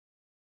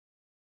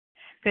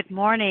Good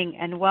morning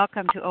and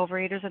welcome to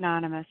Overeaters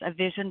Anonymous, a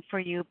Vision for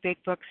You Big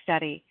Book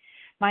study.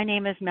 My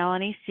name is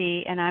Melanie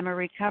C. and I'm a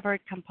recovered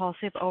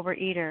compulsive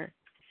overeater.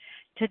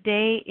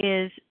 Today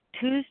is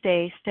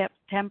Tuesday,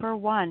 September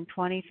 1,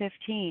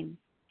 2015,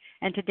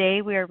 and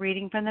today we are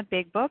reading from the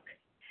Big Book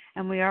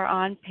and we are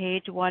on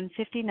page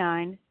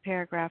 159,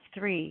 paragraph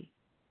 3.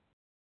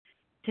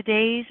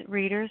 Today's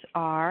readers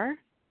are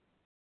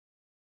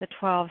the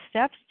 12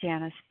 Steps,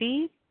 Janice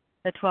B.,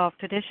 the 12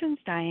 Traditions,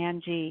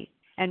 Diane G.,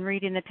 and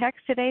reading the text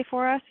today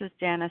for us is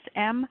Janice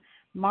M.,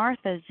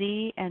 Martha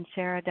Z., and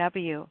Sarah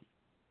W.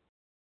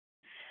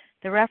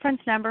 The reference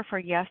number for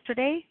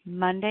yesterday,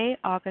 Monday,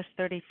 August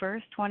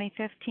 31st,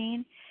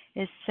 2015,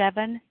 is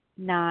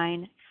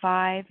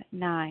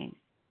 7959.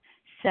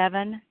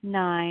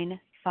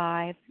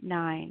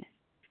 7959.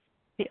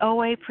 The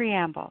OA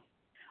Preamble.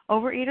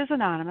 Overeaters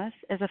Anonymous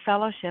is a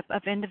fellowship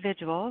of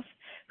individuals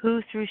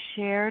who, through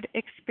shared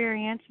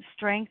experience,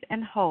 strength,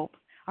 and hope,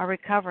 are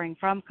recovering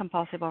from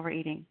compulsive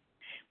overeating.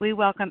 We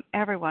welcome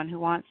everyone who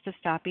wants to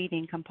stop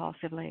eating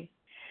compulsively.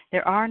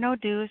 There are no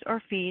dues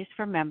or fees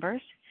for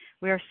members.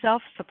 We are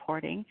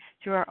self-supporting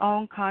through our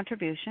own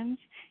contributions,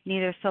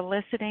 neither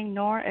soliciting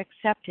nor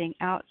accepting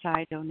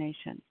outside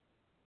donations.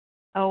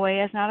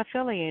 OA is not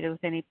affiliated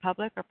with any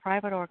public or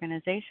private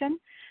organization,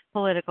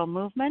 political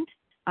movement,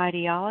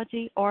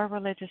 ideology, or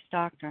religious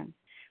doctrine.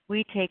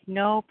 We take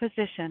no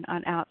position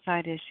on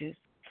outside issues.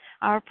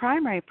 Our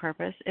primary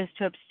purpose is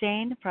to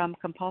abstain from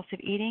compulsive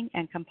eating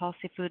and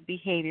compulsive food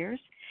behaviors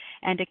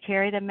and to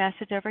carry the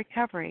message of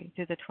recovery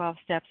through the 12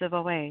 steps of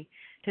OA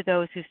to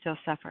those who still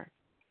suffer.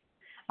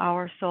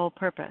 Our sole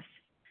purpose.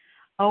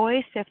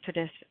 OA's fifth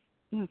tradition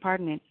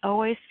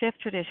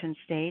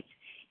states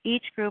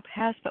each group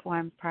has but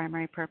one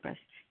primary purpose,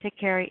 to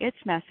carry its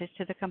message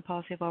to the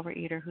compulsive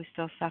overeater who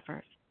still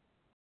suffers.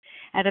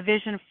 At a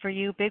Vision for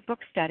You Big Book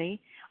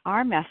study,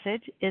 our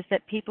message is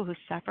that people who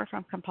suffer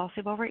from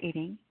compulsive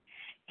overeating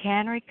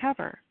can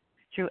recover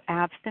through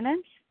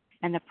abstinence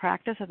and the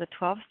practice of the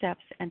 12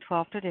 steps and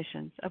 12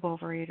 traditions of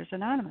Overeaters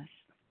Anonymous.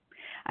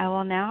 I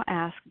will now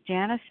ask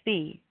Janice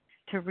B.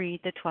 to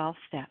read the 12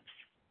 steps.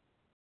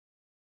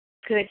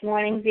 Good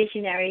morning,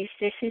 visionaries.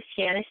 This is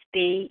Janice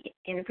B.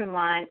 in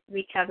Vermont,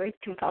 recovered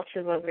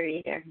compulsive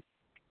overeater.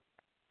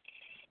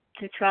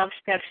 The 12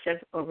 steps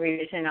of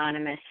Overeaters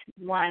Anonymous.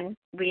 1.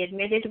 We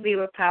admitted we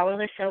were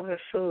powerless over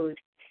food,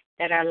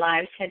 that our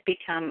lives had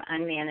become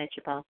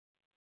unmanageable.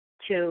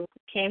 2.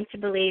 Came to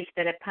believe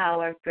that a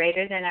power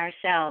greater than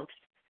ourselves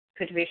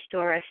could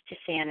restore us to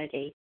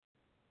sanity.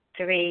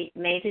 3.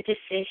 Made a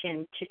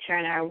decision to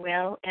turn our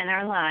will and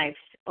our lives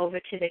over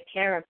to the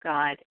care of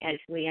God as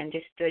we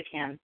understood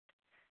Him.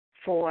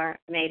 4.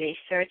 Made a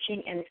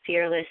searching and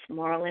fearless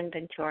moral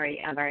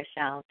inventory of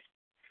ourselves.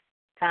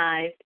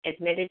 5.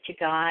 Admitted to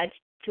God,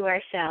 to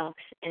ourselves,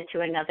 and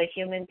to another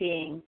human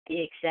being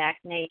the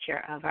exact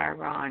nature of our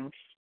wrongs.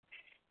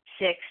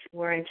 6.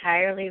 We're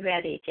entirely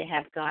ready to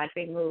have God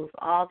remove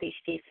all these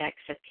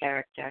defects of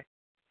character.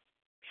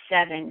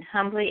 7.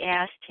 Humbly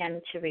asked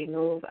Him to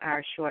remove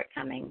our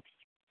shortcomings.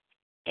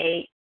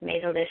 8.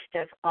 Made a list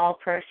of all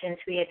persons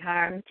we had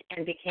harmed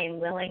and became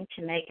willing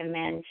to make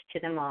amends to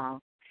them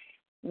all.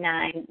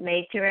 9.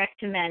 Made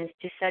direct amends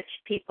to such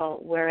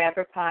people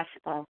wherever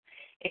possible,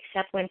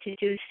 except when to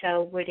do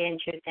so would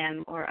injure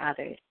them or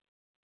others.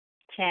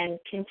 10.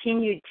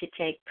 Continued to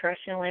take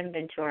personal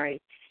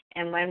inventory,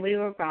 and when we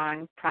were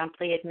wrong,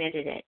 promptly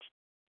admitted it.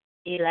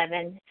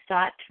 11.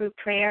 Sought through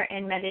prayer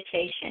and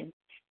meditation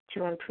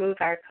to improve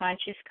our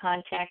conscious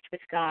contact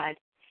with God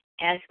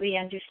as we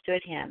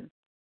understood Him,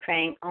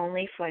 praying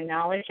only for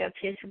knowledge of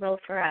His will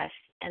for us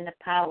and the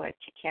power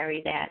to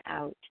carry that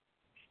out.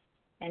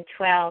 And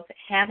 12.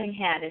 Having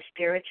had a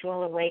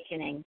spiritual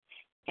awakening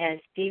as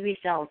the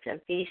result of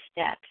these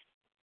steps,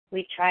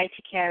 we try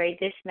to carry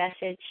this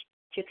message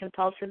to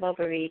compulsive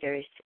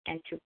overeaters and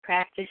to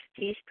practice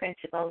these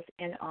principles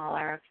in all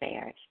our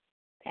affairs.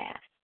 Pass.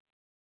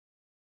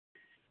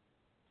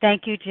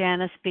 Thank you,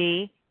 Janice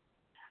B.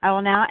 I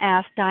will now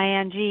ask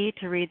Diane G.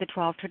 to read the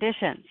 12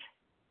 traditions.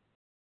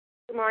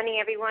 Good morning,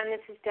 everyone. This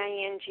is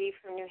Diane G.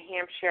 from New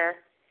Hampshire,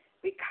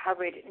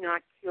 recovered,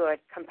 not cured,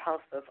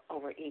 compulsive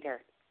overeater.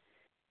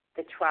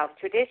 The 12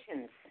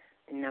 traditions.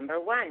 Number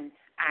 1,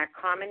 our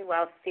common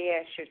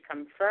welfare should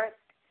come first.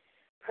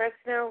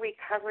 Personal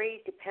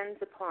recovery depends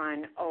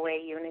upon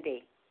OA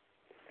unity.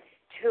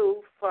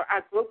 2, for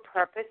our group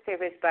purpose,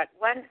 there is but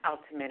one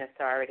ultimate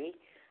authority,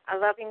 a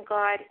loving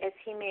God as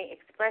He may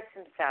express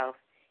Himself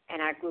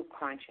and our group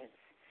conscience.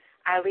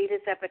 Our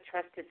leaders are but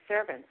trusted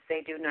servants.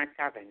 They do not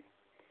govern.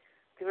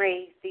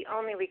 3, the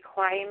only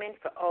requirement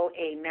for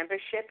OA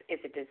membership is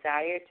a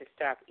desire to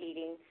stop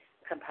eating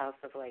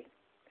compulsively.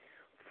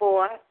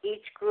 4,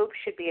 each group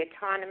should be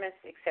autonomous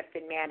except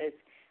in matters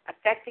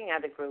affecting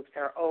other groups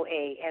or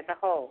OA as a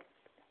whole.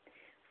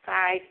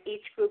 5,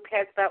 each group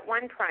has but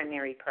one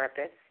primary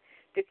purpose,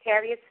 to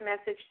carry its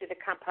message to the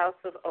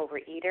compulsive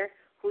overeater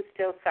who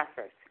still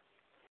suffers.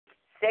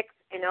 6,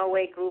 an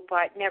OA group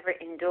ought never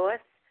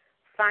endorse,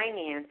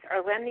 finance,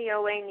 or lend the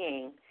OA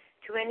name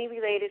to any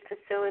related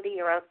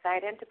facility or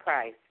outside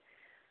enterprise.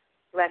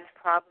 lest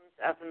problems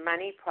of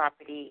money,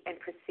 property, and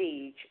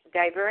prestige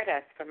divert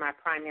us from our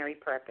primary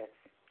purpose.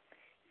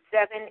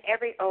 7,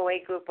 every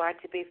OA group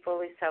ought to be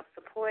fully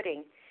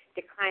self-supporting,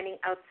 declining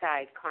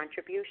outside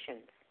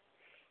contributions.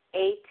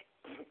 8,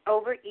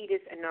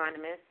 Overeaters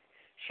Anonymous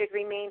should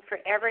remain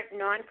forever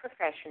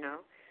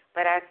non-professional,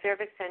 but our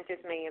service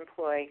centers may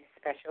employ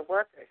special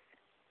workers.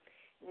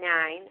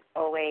 9,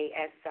 OA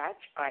as such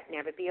ought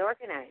never be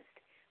organized,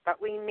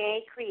 but we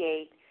may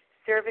create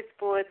service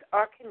boards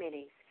or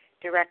committees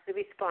directly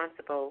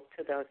responsible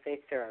to those they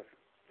serve.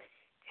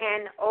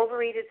 10,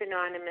 Overeaters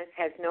Anonymous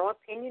has no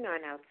opinion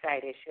on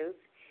outside issues,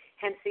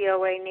 hence the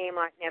OA name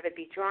ought never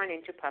be drawn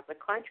into public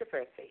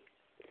controversy.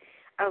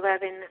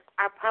 11,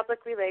 our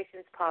public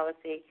relations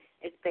policy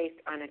is based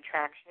on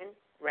attraction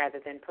rather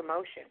than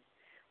promotion.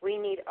 We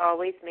need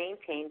always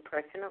maintain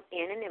personal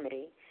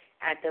anonymity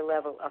at the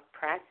level of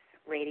press,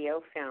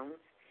 radio, films,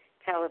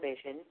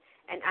 television,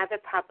 and other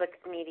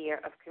public media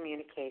of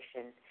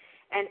communication.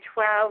 And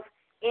 12,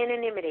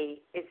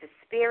 anonymity is the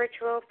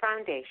spiritual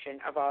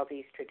foundation of all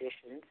these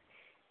traditions,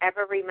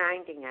 ever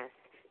reminding us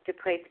to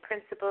place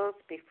principles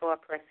before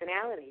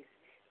personalities.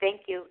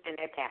 Thank you, and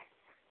I pass.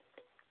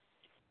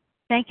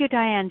 Thank you,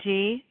 Diane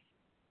G.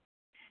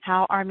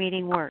 How our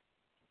meeting works.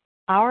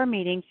 Our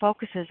meeting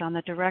focuses on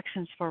the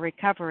directions for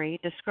recovery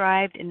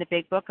described in the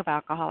Big Book of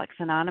Alcoholics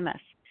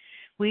Anonymous.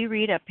 We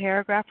read a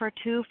paragraph or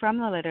two from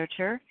the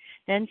literature,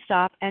 then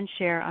stop and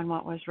share on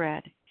what was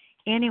read.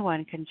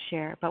 Anyone can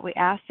share, but we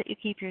ask that you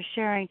keep your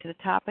sharing to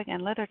the topic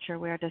and literature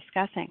we are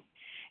discussing,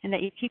 and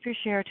that you keep your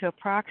share to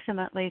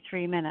approximately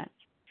 3 minutes.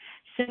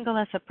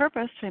 Singleness of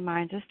purpose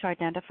reminds us to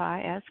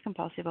identify as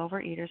compulsive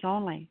overeaters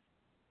only.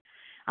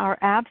 Our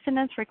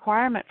abstinence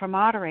requirement for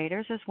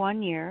moderators is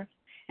 1 year,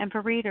 and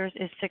for readers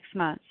is 6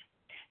 months.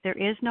 There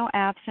is no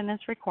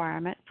abstinence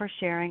requirement for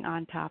sharing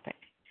on topic.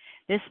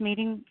 This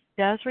meeting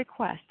does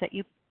request that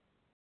your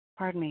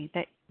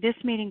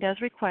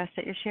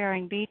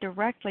sharing be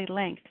directly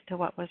linked to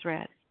what was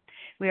read.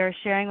 We are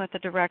sharing what the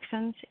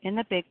directions in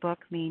the Big Book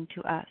mean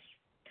to us.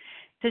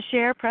 To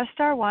share, press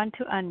star 1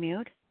 to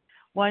unmute.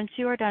 Once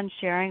you are done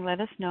sharing, let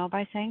us know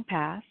by saying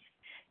pass.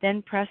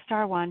 Then press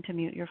star 1 to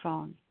mute your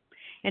phone.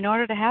 In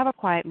order to have a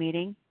quiet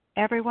meeting,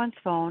 everyone's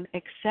phone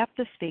except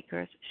the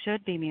speaker's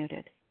should be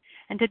muted.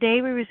 And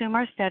today we resume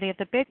our study of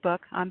the Big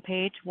Book on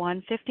page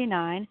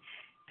 159,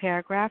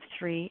 paragraph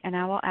 3, and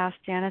I will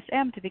ask Janice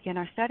M. to begin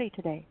our study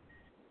today.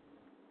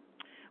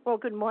 Well,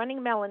 good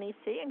morning, Melanie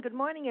C., and good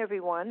morning,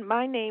 everyone.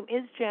 My name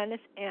is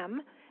Janice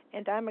M.,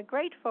 and I'm a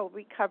grateful,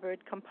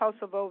 recovered,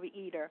 compulsive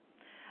overeater.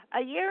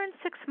 A year and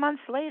 6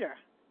 months later,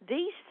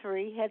 these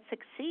 3 had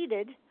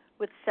succeeded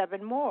with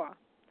 7 more.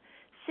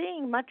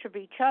 Seeing much of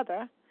each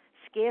other,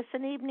 scarce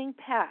an evening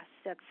passed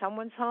that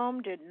someone's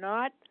home did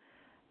not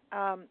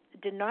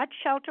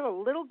shelter a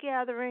little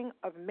gathering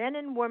of men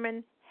and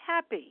women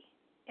happy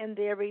in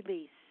their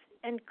release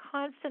and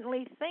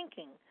constantly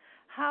thinking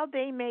how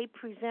they may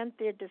present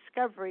their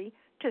discovery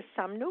to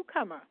some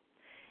newcomer.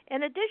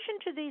 In addition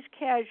to these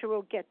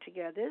casual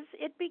get-togethers,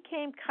 it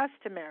became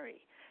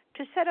customary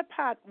to set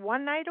apart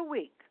one night a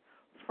week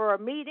for a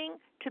meeting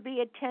to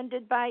be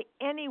attended by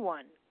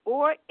anyone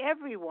or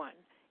everyone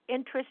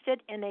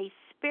interested in a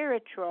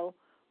spiritual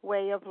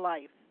way of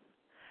life.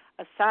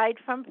 Aside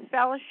from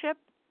fellowship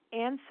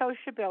and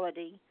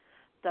sociability,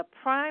 the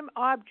prime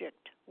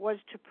object was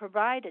to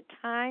provide a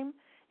time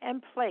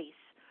and place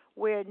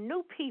where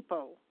new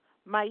people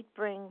might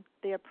bring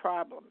their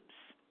problems.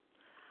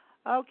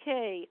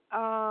 Okay,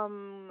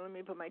 let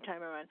me put my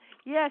timer on.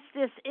 Yes,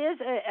 this is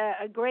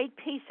a great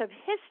piece of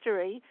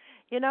history.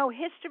 You know,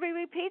 history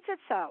repeats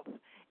itself,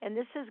 and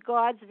this is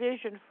God's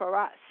vision for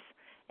us.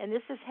 And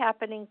this is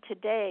happening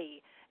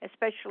today,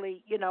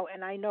 especially,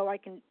 and I know I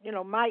can,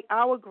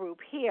 our group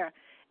here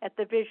at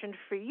the Vision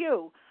for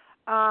You,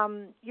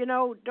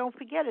 don't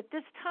forget at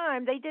this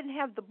time they didn't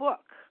have the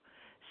book.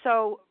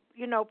 So,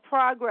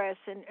 progress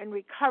and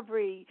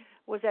recovery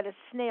was at a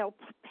snail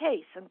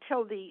pace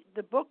until the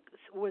book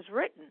was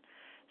written.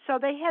 So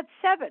they had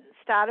 7.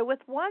 Started with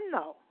 1,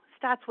 though.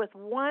 Starts with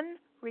 1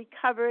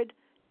 recovered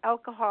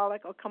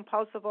alcoholic or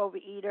compulsive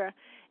overeater,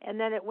 and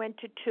then it went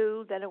to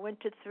 2, then it went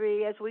to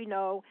 3, as we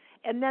know,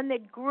 and then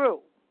it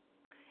grew.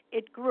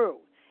 It grew.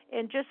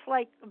 And just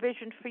like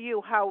Vision for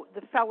You, how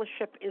the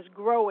fellowship is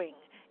growing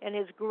and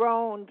has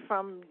grown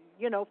from,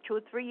 2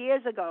 or 3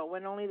 years ago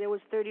when only there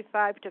was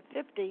 35 to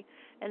 50,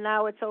 and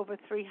now it's over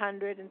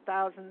 300 and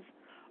thousands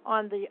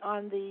on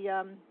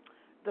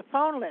the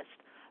phone list.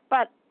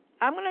 But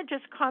I'm going to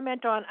just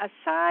comment on,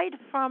 aside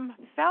from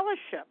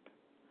fellowship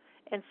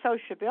and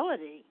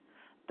sociability,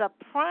 the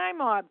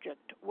prime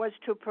object was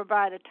to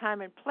provide a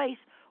time and place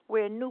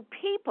where new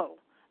people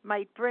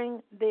might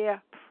bring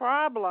their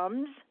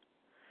problems.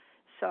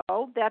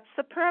 So that's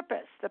the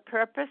purpose. The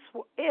purpose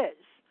is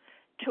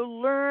to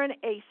learn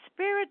a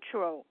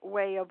spiritual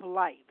way of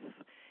life.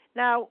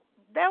 Now,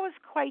 that was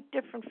quite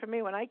different for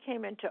me when I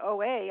came into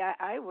OA.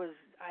 I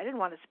didn't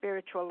want a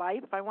spiritual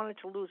life. I wanted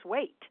to lose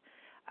weight.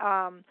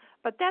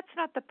 But that's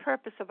not the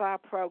purpose of our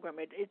program.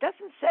 It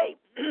doesn't say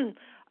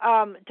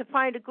to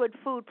find a good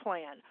food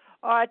plan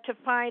or to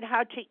find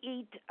how to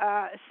eat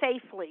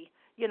safely,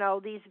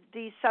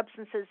 these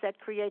substances that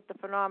create the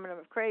phenomenon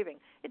of craving.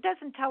 It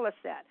doesn't tell us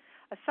that.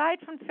 Aside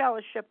from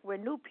fellowship, we're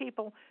new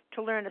people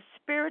to learn a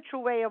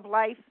spiritual way of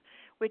life,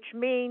 which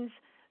means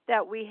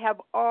that we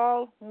have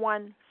all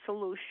one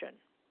solution.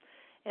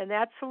 And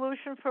that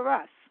solution for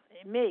us,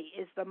 me,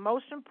 is the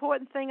most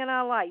important thing in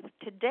our life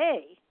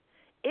today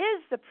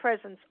is the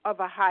presence of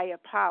a higher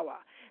power.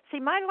 See,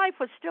 my life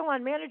was still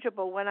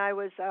unmanageable when I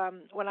was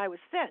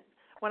thin.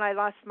 When I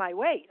lost my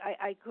weight,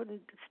 I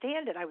couldn't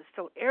stand it. I was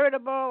still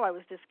irritable. I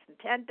was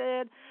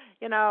discontented.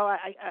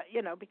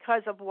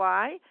 Because of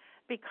why?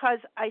 Because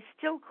I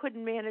still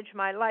couldn't manage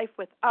my life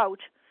without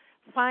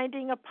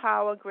finding a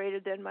power greater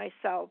than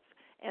myself,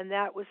 and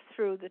that was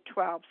through the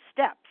 12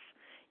 steps.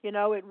 It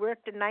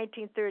worked in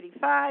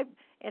 1935,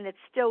 and it's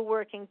still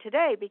working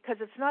today because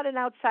it's not an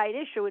outside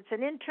issue. It's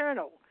an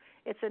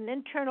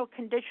internal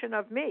condition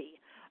of me.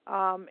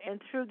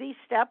 And through these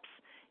steps,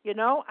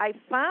 I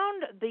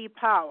found the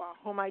power,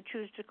 whom I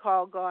choose to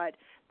call God,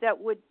 that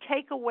would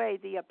take away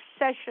the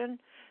obsession.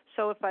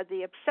 So if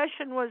the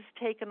obsession was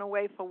taken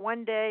away for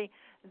one day,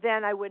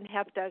 then I wouldn't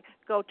have to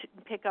go to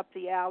pick up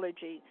the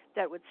allergy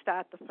that would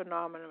start the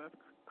phenomenon of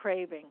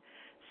craving.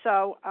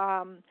 So,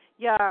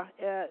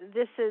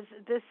 this is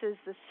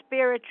the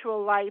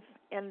spiritual life,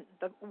 and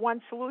the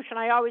one solution.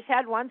 I always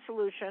had one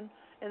solution,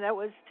 and that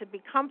was to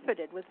be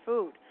comforted with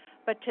food.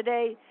 But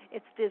today,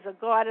 there's a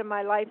God in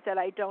my life that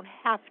I don't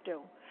have to.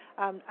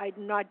 I'm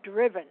not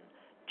driven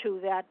to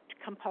that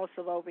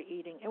compulsive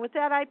overeating. And with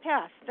that, I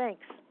pass.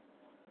 Thanks.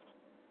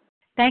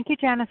 Thank you,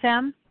 Janice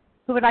M.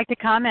 Who would like to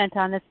comment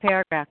on this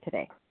paragraph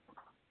today?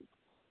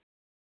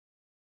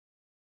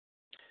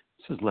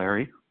 This is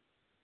Larry.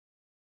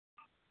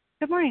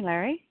 Good morning,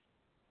 Larry.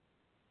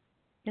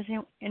 Does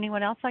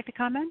anyone else like to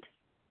comment?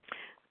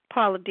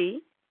 Paula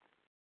D.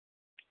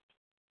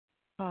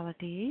 Paula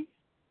D.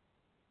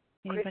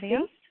 Anybody Chrissy?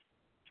 else?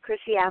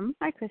 Chrissy M.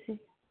 Hi, Chrissy.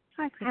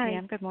 Hi, Chrissy Hi.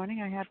 M. Good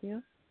morning. I have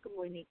you. Good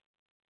morning.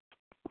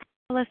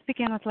 Well, let's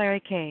begin with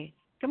Larry K.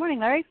 Good morning,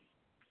 Larry.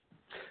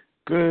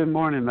 Good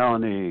morning,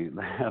 Melanie.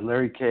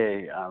 Larry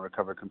K.,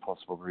 recovered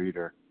compulsive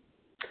overeater.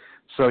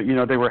 So,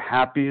 they were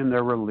happy in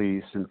their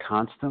release and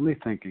constantly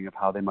thinking of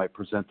how they might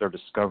present their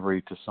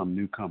discovery to some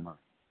newcomer.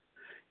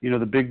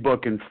 The big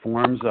book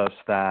informs us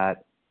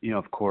that,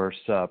 of course,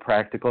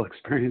 practical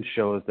experience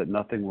shows that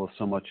nothing will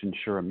so much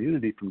ensure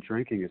immunity from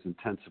drinking as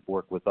intensive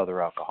work with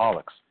other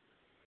alcoholics.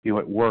 It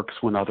works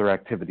when other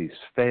activities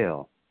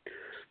fail.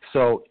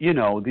 So,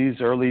 these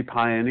early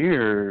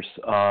pioneers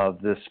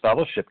of this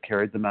fellowship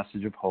carried the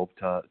message of hope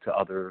to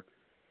other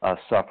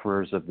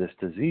sufferers of this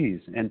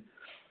disease. And,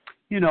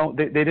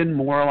 they didn't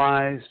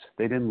moralize,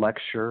 they didn't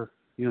lecture,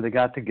 they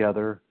got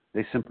together,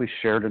 they simply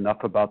shared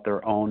enough about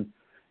their own,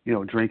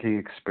 drinking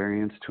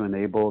experience to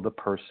enable the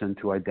person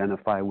to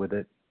identify with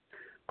it,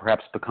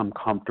 perhaps become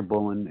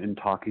comfortable in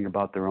talking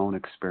about their own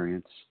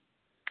experience.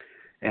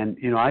 And,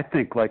 I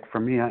think, like for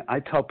me, I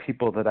tell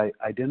people that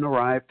I didn't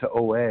arrive to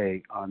OA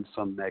on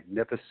some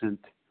magnificent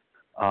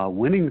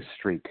winning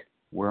streak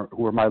where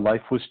my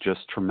life was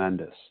just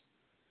tremendous.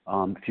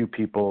 Few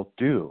people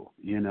do,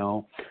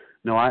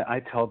 No,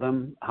 I tell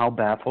them how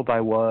baffled I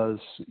was,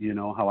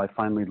 how I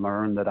finally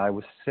learned that I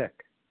was sick,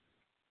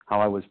 how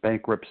I was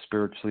bankrupt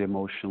spiritually,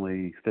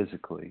 emotionally,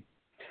 physically,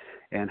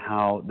 and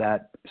how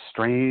that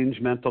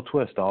strange mental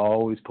twist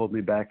always pulled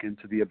me back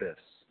into the abyss.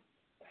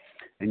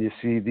 And you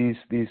see,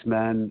 these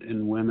men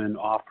and women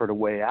offered a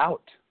way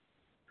out,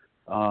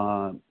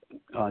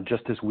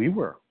 just as we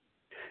were.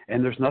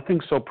 And there's nothing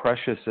so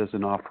precious as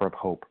an offer of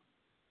hope.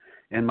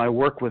 And my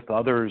work with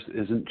others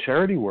isn't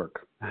charity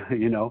work.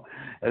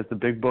 As the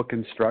big book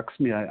instructs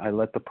me, I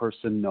let the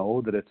person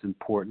know that it's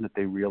important that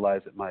they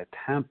realize that my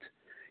attempt,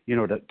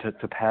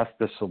 to pass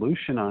the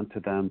solution on to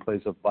them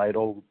plays a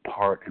vital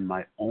part in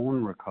my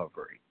own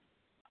recovery.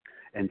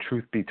 And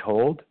truth be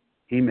told,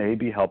 he may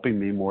be helping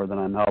me more than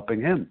I'm helping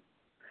him.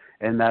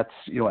 And that's,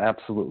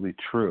 absolutely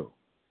true.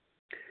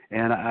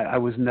 And I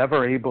was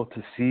never able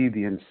to see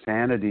the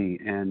insanity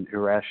and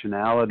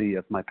irrationality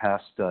of my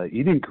past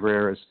eating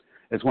career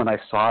as when I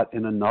saw it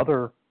in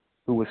another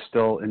who was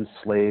still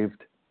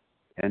enslaved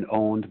and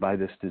owned by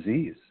this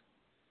disease.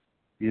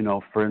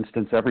 For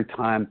instance, every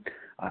time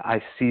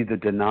I see the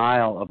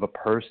denial of a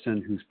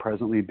person who's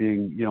presently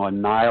being,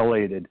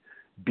 annihilated,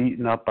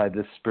 beaten up by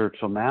this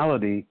spiritual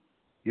malady,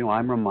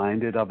 I'm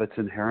reminded of its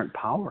inherent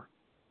power.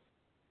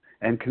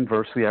 And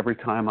conversely, every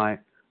time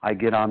I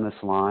get on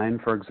this line,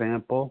 for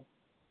example,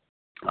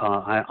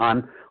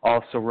 I'm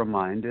also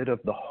reminded of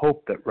the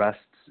hope that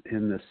rests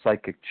in this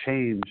psychic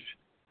change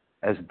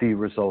as the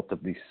result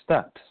of these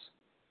steps.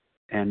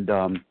 And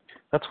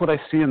that's what I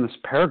see in this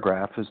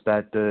paragraph is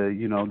that,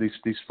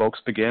 these folks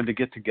began to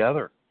get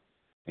together.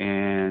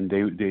 And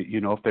they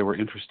if they were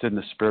interested in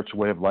the spiritual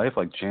way of life,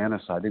 like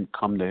Janice, I didn't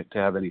come to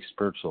have any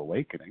spiritual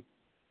awakening.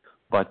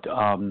 But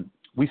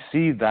we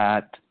see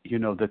that,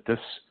 that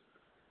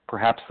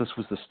perhaps this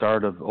was the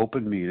start of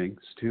open meetings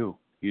too,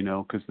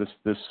 because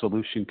this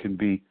solution can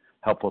be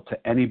helpful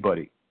to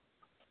anybody.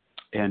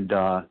 And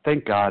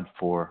thank God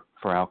for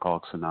for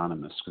Alcoholics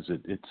Anonymous, because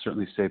it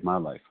certainly saved my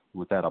life.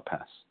 With that, I'll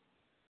pass.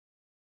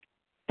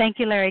 Thank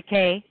you, Larry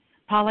K.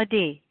 Paula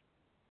D.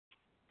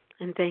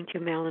 And thank you,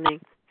 Melanie.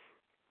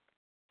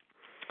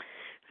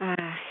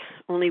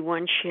 Only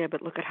one share,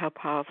 but look at how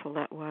powerful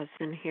that was.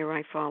 And here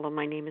I follow.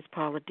 My name is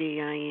Paula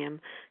D. I am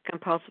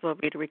compulsive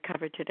overeater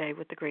recovered today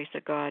with the grace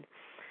of God.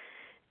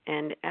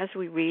 And as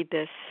we read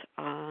this,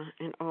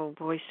 and oh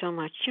boy, so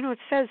much. It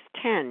says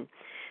 10.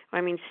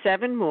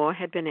 7 more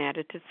had been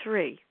added to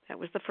 3. That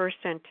was the first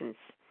sentence.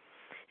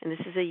 And this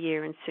is a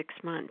year and 6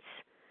 months.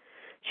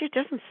 Gee, it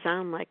doesn't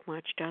sound like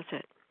much, does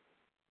it?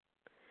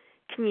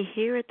 Can you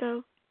hear it,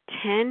 though?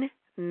 10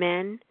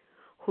 men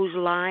whose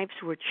lives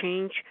were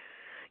changed.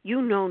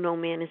 No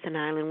man is an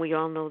island. We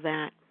all know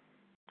that.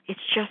 It's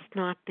just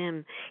not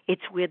them.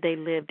 It's where they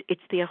lived.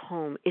 It's their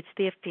home. It's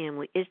their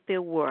family. It's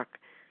their work.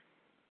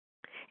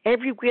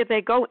 Everywhere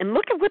they go. And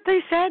look at what they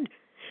said.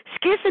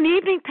 Scarce an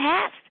evening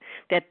passed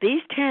that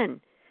these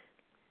 10,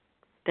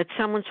 that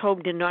someone's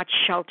home did not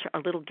shelter a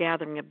little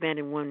gathering of men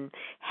and women,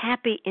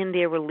 happy in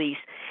their release.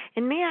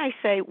 And may I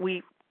say,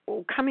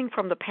 coming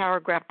from the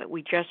paragraph that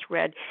we just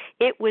read,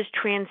 it was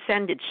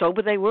transcended,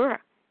 sober they were,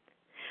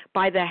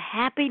 by the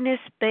happiness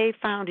they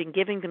found in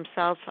giving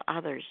themselves for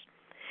others.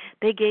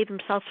 They gave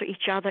themselves for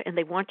each other, and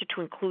they wanted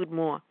to include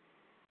more,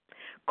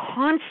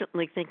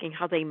 constantly thinking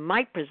how they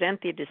might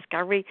present their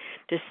discovery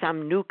to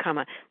some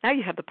newcomer. Now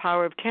you have the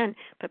power of 10,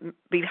 but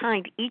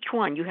behind each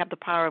one you have the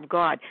power of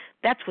God.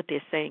 That's what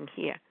they're saying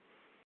here.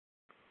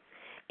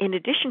 In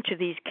addition to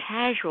these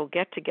casual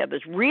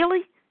get-togethers,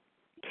 really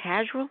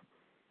casual,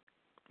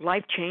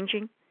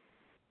 life-changing,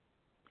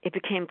 it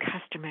became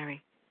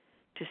customary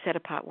to set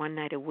apart one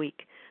night a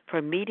week for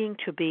a meeting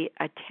to be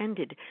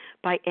attended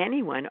by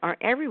anyone or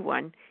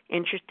everyone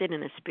interested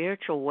in a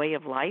spiritual way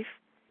of life.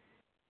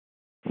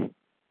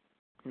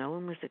 No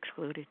one was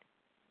excluded.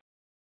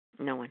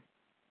 No one.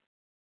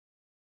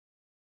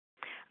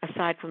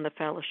 Aside from the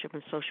fellowship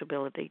and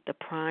sociability, the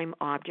prime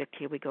object,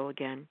 here we go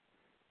again,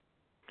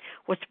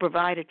 was to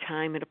provide a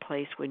time and a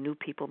place where new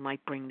people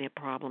might bring their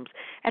problems.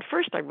 At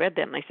first I read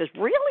that and I said,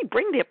 really?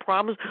 Bring their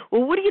problems?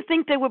 Well, what do you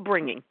think they were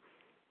bringing?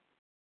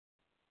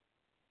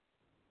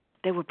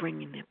 They were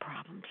bringing their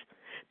problems.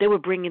 They were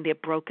bringing their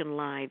broken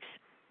lives,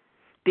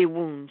 their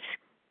wounds.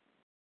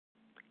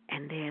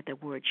 And there the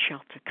word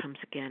shelter comes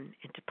again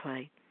into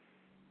play.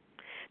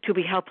 To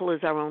be helpful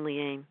is our only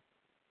aim.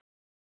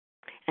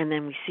 And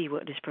then we see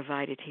what is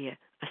provided here,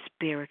 a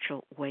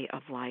spiritual way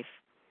of life.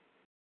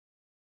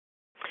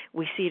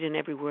 We see it in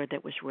every word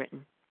that was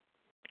written,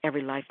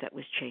 every life that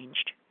was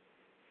changed.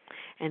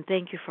 And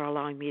thank you for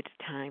allowing me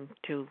the time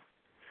to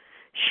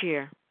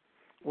share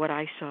what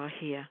I saw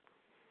here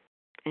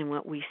and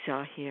what we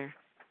saw here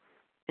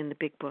in the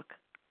big book,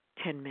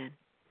 10 Men.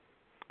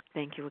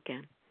 Thank you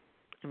again.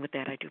 And with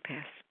that, I do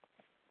pass.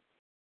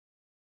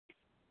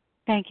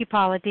 Thank you,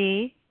 Paula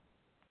D.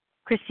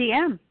 Christy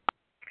M.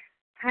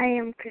 Hi,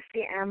 I'm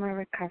Christy M., a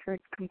recovered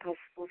compulsive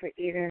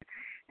overeater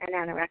and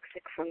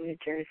anorexic from New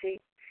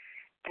Jersey.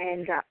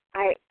 And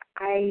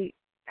I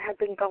have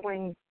been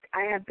going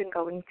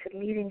to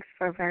meetings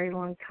for a very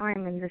long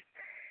time, and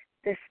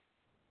this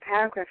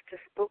paragraph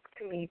just spoke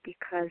to me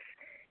because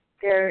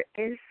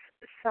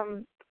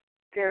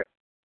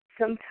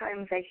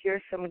sometimes I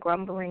hear some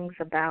grumblings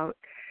about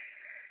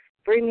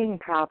bringing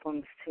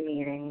problems to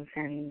meetings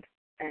and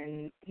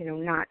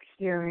not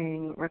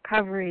hearing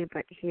recovery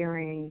but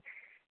hearing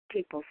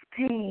people's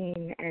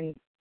pain, and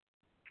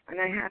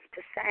I have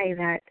to say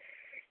that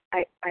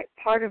I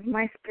part of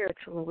my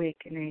spiritual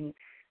awakening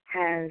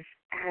has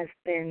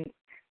been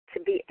to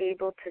be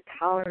able to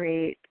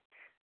tolerate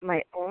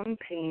my own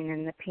pain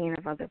and the pain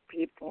of other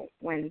people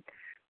when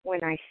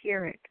I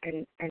hear it,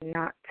 and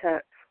not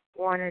to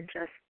want to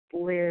just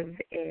live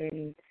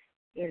in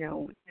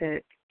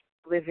the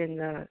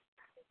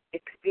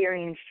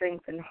experience,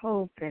 strength, and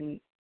hope, and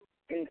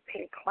in the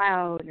pink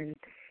cloud. And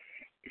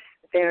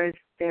there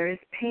is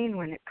pain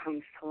when it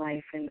comes to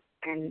life,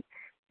 and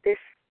this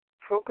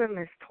program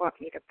has taught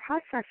me to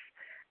process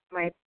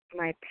my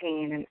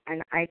pain,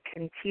 and I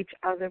can teach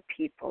other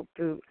people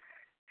through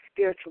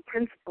spiritual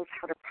principles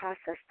how to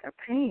process their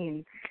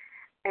pain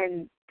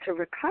and to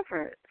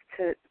recover,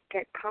 to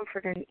get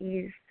comfort and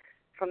ease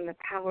from the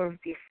power of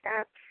these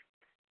steps,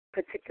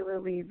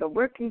 particularly the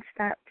working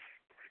steps,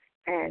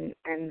 and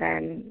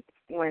then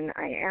when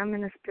I am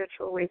in a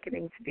spiritual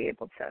awakening, to be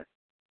able to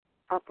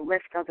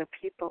uplift other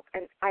people.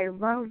 And I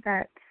love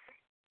that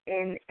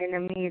in a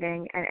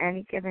meeting at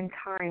any given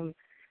time,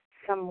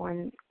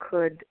 someone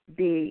could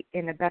be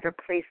in a better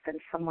place than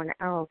someone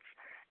else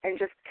and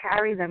just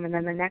carry them, and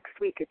then the next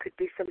week it could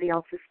be somebody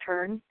else's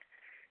turn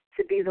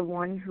to be the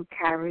one who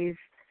carries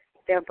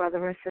their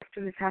brother or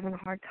sister who's having a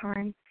hard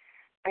time.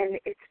 And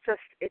it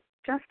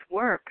just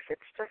works.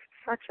 It's just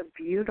such a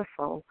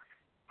beautiful,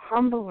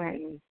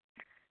 humbling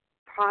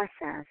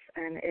process.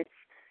 And it's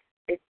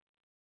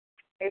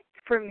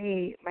for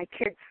me, my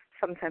kids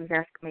sometimes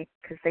ask me,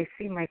 because they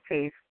see my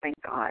face, thank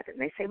God, and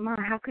they say, "Ma,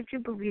 how could you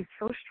believe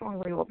so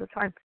strongly all the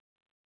time?"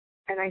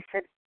 And I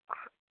said,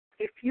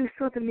 if you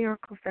saw the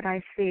miracles that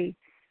I see,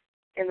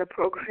 in the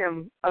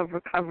program of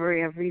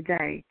recovery every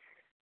day,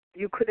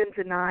 you couldn't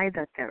deny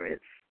that there is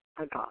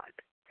a God.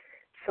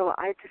 So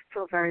I just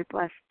feel very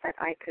blessed that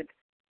I could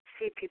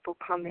see people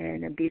come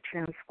in and be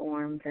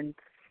transformed, and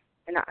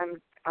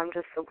I'm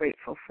just so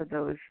grateful for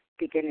those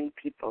beginning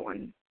people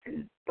and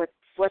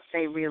what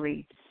they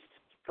really,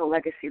 the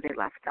legacy they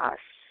left us.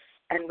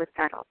 And with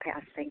that, I'll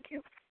pass. Thank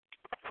you.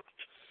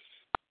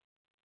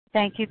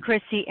 Thank you,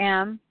 Chrissy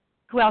M.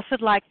 Who else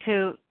would like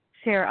to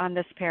share on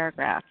this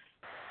paragraph?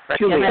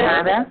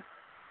 Renata.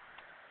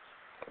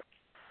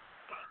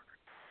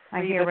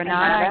 I hear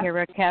Renata, I hear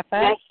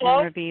Rakefa,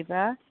 and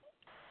Raviva.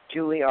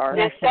 Julie R.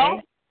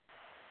 Nessa.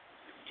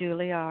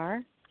 Julie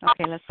R.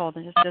 Okay, let's hold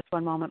on just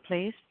one moment,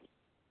 please.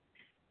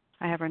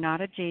 I have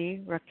Renata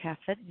G,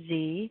 Rakefa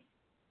Z,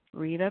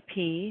 Rita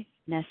P,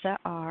 Nessa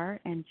R,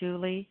 and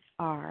Julie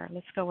R.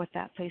 Let's go with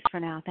that, please, for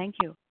now. Thank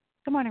you.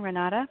 Good morning,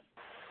 Renata.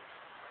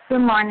 Good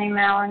morning,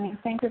 Melanie.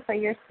 Thank you for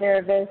your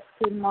service.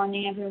 Good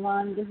morning,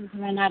 everyone. This is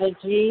Renata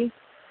G,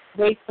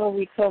 grateful,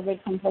 recovered,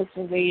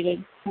 compulsive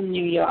rated from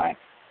New York.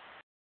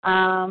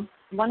 I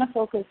want to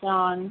focus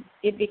on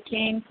it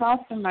became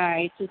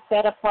customary to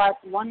set apart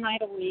one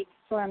night a week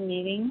for a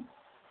meeting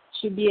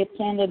to be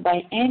attended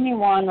by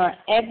anyone or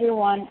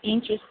everyone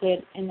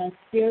interested in a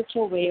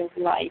spiritual way of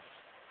life.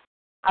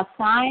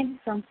 Aside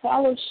from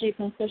fellowship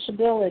and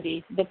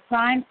sociability, the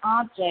prime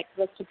object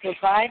was to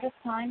provide a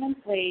time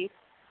and place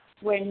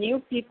where new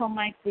people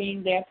might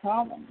bring their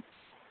problems.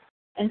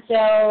 And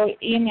so,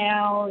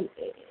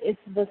 it's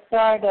the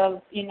start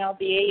of, the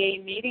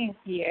AA meetings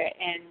here,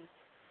 and,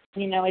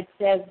 it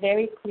says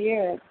very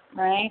clear,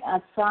 right,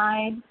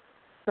 aside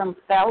from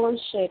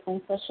fellowship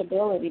and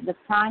sociability, the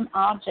prime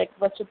object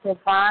was to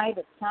provide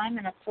a time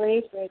and a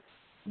place where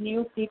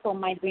new people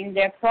might bring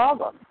their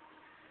problems.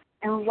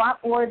 And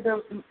what were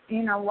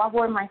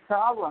my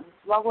problems?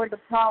 What were the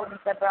problems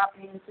that brought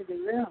me into the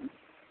room?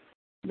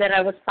 That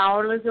I was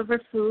powerless over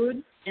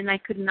food and I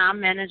could not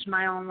manage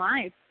my own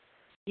life.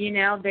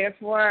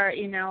 Therefore,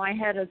 I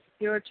had a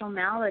spiritual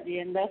malady,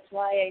 and that's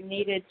why I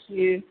needed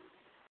to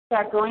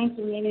start going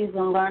to meetings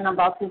and learn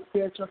about the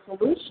spiritual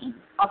solution.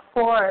 Of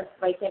course,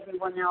 like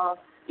everyone else,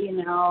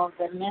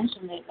 that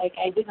mentioned it, like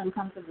I didn't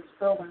come to this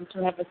program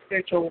to have a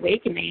spiritual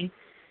awakening.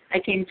 I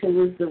came to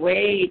lose the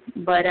weight,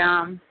 but,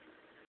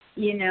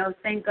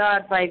 thank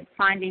God by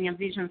finding a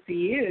vision for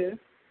you,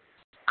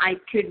 I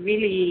could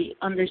really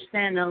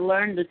understand and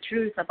learn the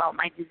truth about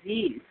my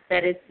disease,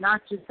 that it's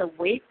not just a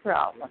weight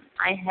problem.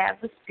 I have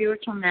a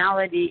spiritual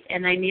malady,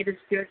 and I need a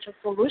spiritual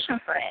solution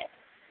for it.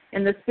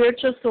 And the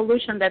spiritual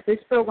solution that this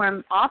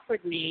program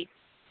offered me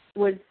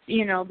was,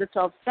 the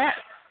 12 steps.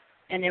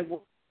 And it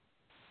was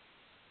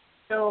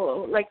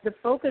so, like, the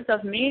focus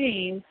of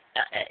meetings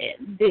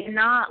did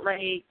not,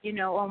 like,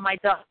 my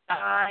dog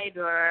died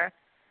or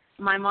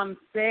my mom's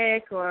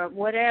sick or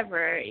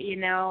whatever,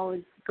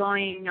 is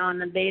going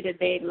on a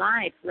day-to-day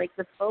life. Like,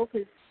 the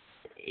focus,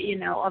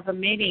 of a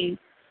meeting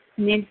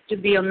needs to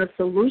be on the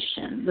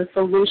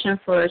solution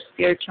for a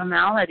spiritual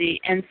malady.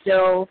 And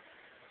so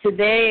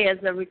today, as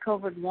a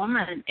recovered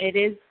woman, it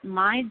is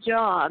my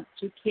job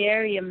to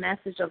carry a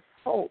message of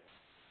hope,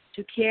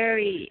 to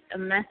carry a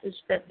message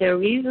that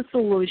there is a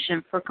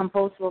solution for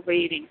compulsive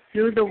overeating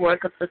through the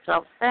work of the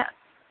 12 steps.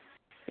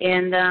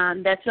 And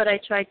that's what I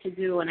try to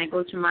do when I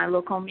go to my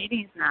local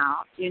meetings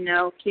now,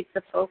 keep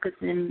the focus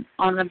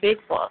on the big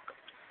book.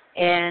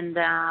 And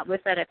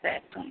with that, I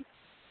pass.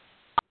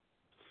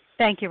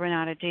 Thank you,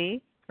 Renata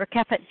G.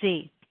 Rakefa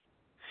Z.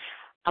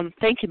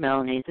 Thank you,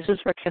 Melanie. This is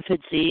Rakefa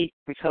Z,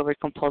 recovered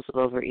compulsive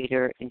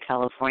overeater in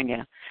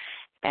California.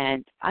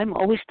 And I'm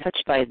always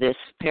touched by this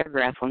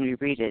paragraph when we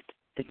read it.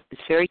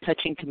 It's very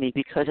touching to me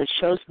because it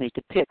shows me,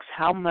 depicts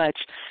how much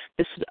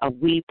this is a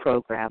we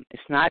program.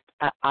 It's not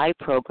an I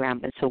program,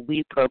 it's a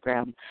we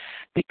program,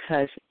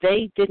 because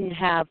they didn't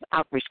have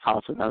outreach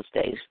calls in those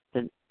days.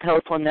 The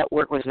telephone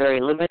network was very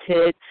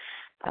limited.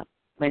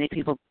 Many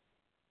people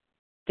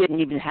didn't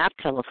even have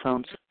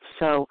telephones.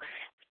 So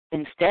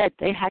instead,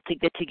 they had to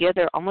get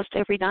together almost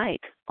every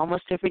night,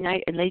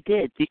 and they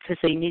did, because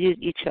they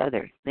needed each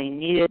other. They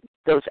needed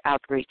those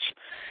outreach.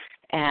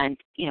 And,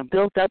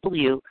 Bill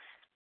W.,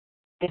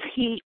 if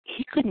he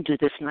couldn't do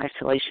this in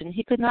isolation,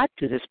 he could not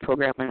do this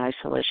program in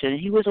isolation,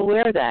 and he was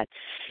aware of that.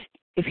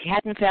 If he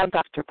hadn't found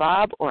Dr.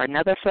 Bob or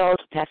another fellow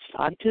to pass it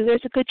on to,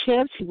 there's a good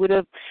chance he would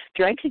have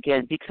drank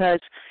again, because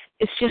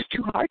it's just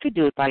too hard to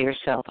do it by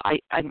yourself. I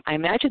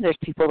imagine there's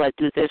people that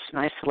do this in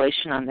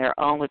isolation on their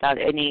own without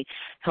any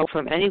help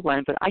from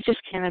anyone, but I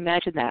just can't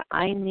imagine that.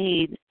 I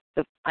need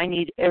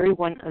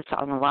everyone that's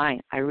on the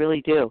line. I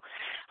really do.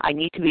 I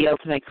need to be able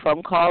to make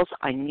phone calls.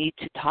 I need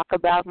to talk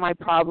about my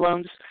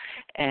problems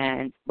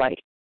and my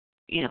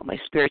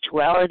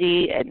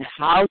spirituality and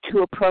how to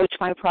approach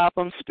my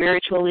problems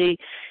spiritually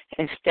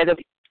instead of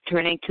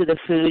turning to the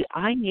food.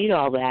 I need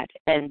all that,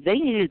 and they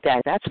needed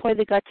that. That's why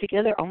they got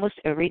together almost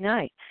every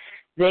night.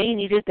 They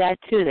needed that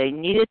too. They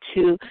needed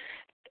to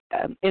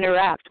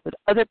interact with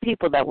other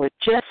people that were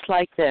just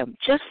like them,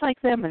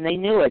 and they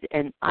knew it.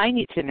 And I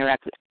need to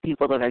interact with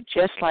people that are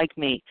just like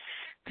me.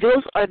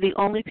 those are the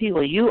only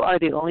people, you are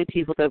the only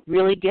people that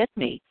really get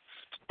me.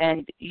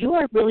 And you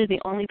are really the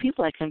only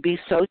people I can be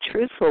so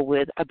truthful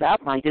with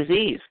about my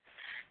disease.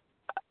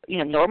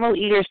 Normal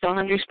eaters don't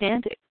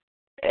understand it.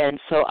 And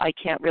so I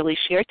can't really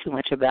share too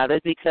much about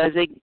it because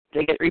they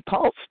get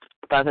repulsed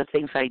by the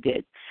things I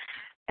did.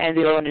 And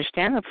they don't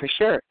understand them for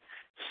sure.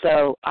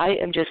 So I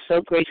am just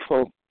so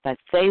grateful that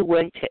they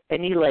went to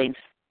any length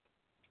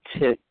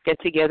to get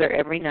together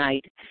every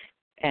night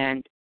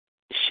and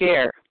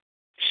share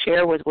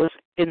what was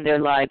in their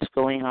lives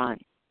going on.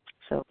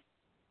 So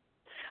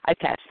I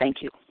pass.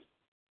 Thank you.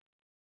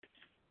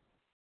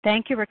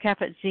 Thank you,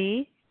 Rakefet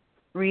Z.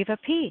 Reva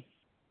P.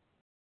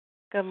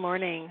 Good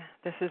morning.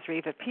 This is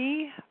Reva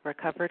P.,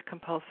 recovered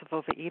compulsive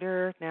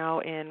overeater, now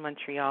in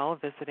Montreal,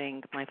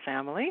 visiting my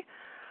family.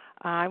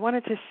 I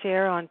wanted to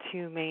share on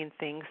two main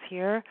things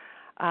here.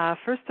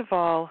 First of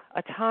all,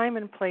 a time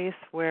and place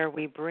where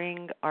we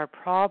bring our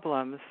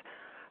problems.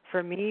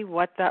 For me,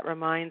 what that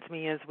reminds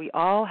me is we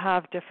all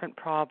have different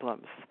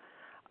problems,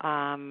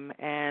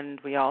 and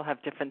we all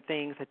have different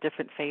things at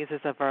different phases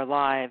of our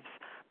lives,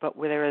 but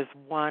there is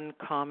one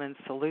common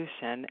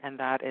solution, and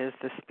that is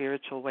the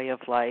spiritual way of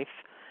life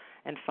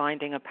and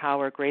finding a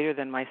power greater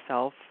than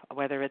myself,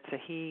 whether it's a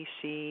he,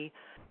 she,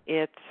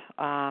 it,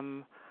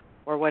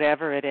 or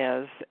whatever it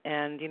is.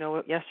 And,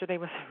 yesterday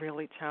was a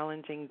really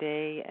challenging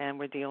day, and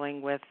we're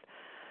dealing with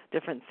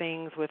different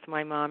things with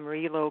my mom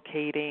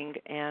relocating,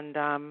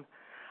 and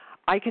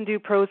I can do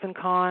pros and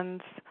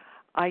cons.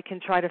 I can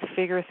try to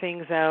figure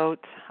things out,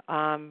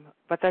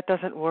 but that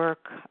doesn't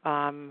work.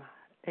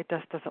 It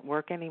just doesn't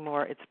work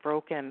anymore. It's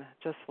broken,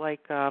 just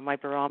like my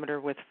barometer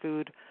with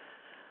food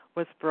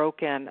was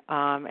broken.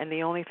 And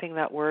the only thing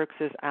that works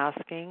is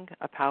asking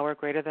a power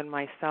greater than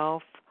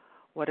myself,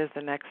 what is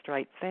the next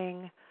right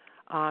thing,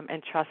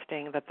 and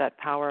trusting that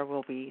power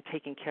will be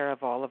taking care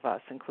of all of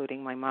us,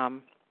 including my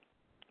mom.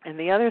 And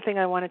the other thing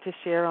I wanted to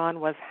share on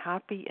was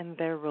happy in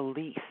their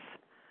release,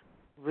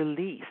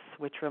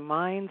 which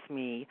reminds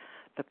me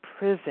the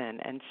prison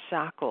and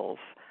shackles.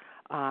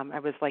 I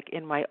was like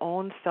in my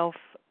own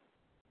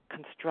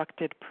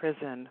self-constructed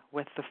prison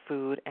with the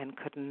food and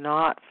could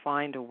not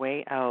find a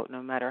way out,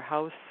 no matter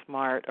how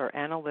smart or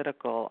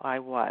analytical I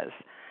was.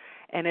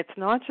 And it's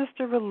not just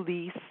a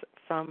release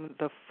from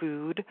the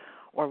food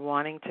or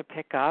wanting to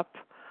pick up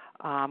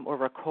or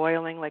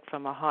recoiling like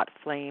from a hot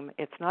flame.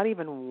 It's not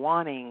even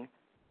wanting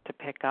to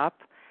pick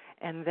up.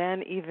 And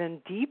then even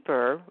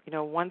deeper,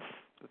 once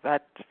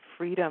that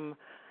freedom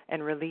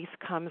and release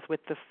comes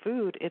with the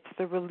food, it's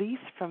the release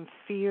from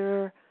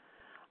fear,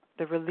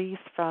 the release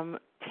from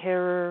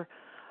terror,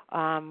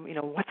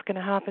 what's going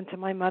to happen to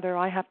my mother?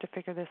 I have to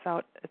figure this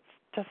out. It's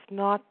just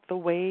not the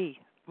way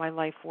my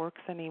life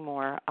works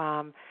anymore.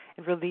 And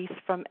release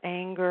from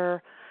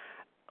anger.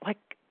 Like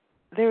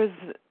there's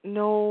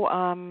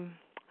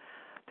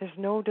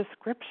no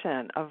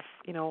description of,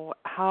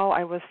 how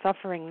I was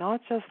suffering,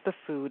 not just the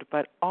food,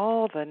 but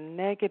all the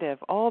negative,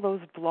 all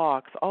those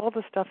blocks, all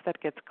the stuff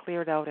that gets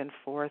cleared out in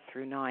 4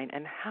 through 9,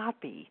 and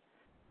happy,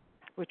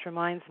 which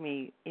reminds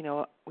me,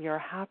 we are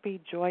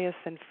happy, joyous,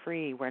 and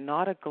free. We're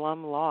not a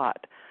glum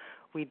lot.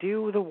 We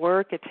do the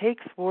work. It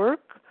takes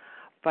work,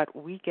 but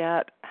we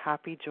get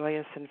happy,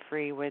 joyous, and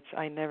free, which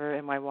I never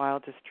in my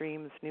wildest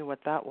dreams knew what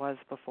that was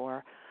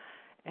before.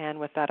 And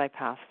with that, I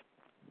pass.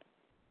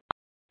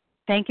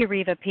 Thank you,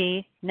 Reva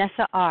P.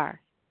 Nessa R.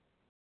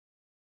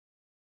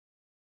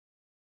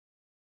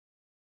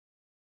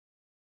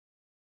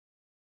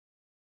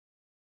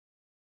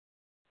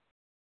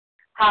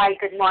 Hi,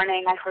 good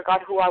morning. I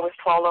forgot who I was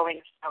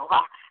following, so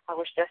I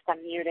was just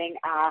unmuting.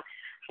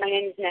 My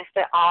name is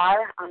Nessa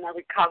R. I'm a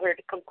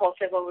recovered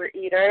compulsive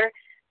overeater,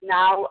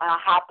 now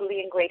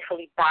happily and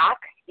gratefully back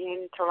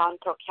in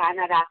Toronto,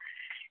 Canada.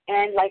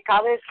 And like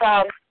others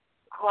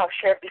who have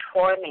shared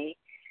before me,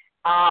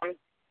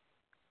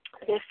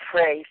 this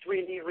phrase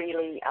really,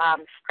 really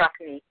struck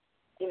me,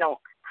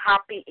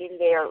 happy in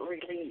their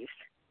release.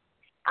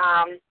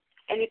 And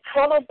it's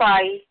followed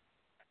by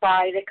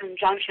the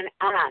conjunction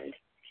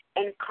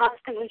and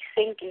constantly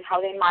thinking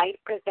how they might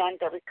present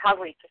the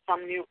recovery to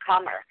some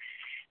newcomer.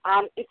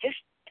 It just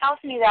tells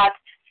me that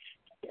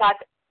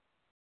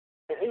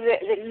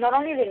not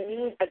only the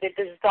need, but the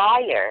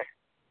desire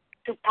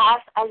to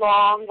pass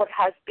along what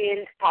has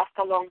been passed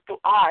along to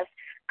us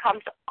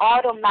comes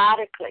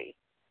automatically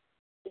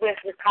with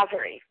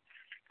recovery.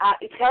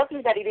 It tells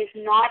me that it is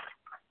not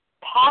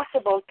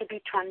possible to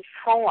be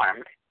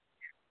transformed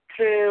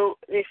through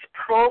this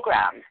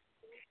program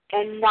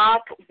and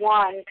not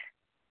want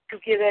to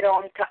give it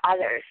on to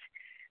others,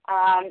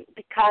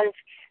 because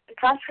the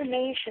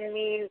transformation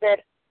means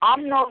that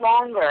I'm no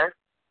longer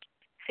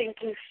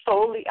thinking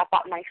solely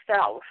about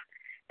myself.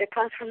 The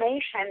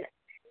transformation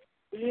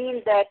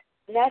means that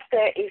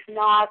Nessa is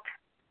not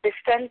the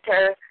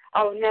center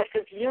of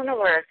Nessa's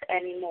universe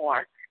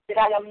anymore, that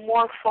I am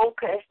more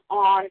focused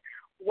on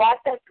what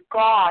does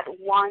God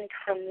want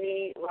from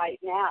me right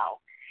now.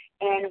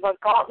 And what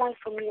God wants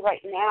from me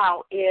right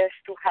now is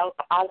to help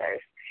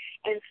others.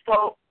 And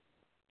so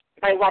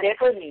by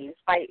whatever means,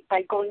 by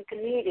going to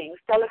meetings,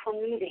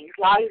 telephone meetings,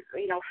 live,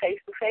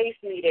 face-to-face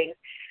meetings,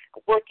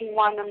 working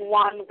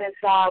one-on-one with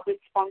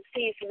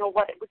sponsees,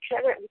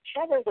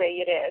 whichever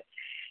way it is.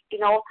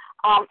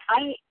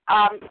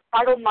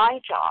 Part of my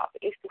job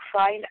is to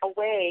find a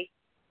way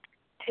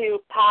to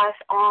pass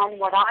on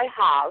what I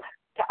have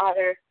to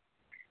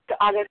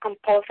other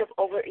compulsive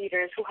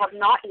overeaters who have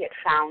not yet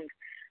found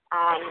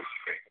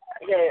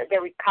the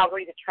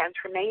recovery, the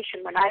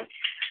transformation.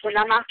 When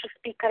I'm asked to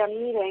speak at a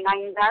meeting, I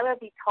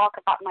invariably talk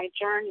about my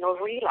journey of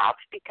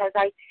relapse because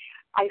I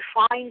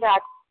find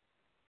that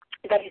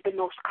is the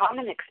most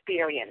common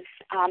experience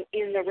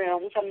in the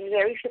rooms. I mean,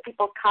 very few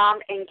people come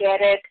and get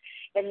it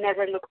and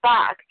never look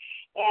back.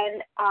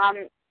 And,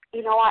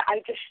 I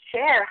just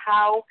share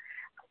how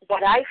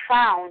what I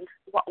found,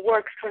 what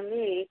works for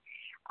me,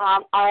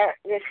 are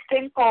the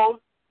simple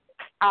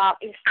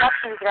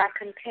instructions that are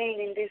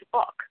contained in this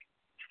book.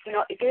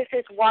 This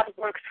is what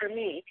works for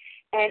me.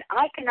 And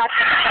I cannot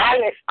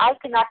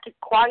keep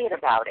quiet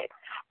about it.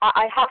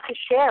 I have to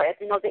share it.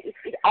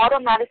 It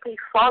automatically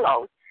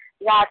follows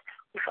that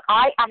if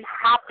I am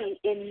happy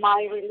in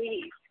my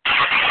release,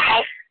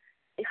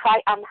 if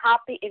I am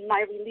happy in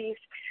my release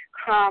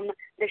from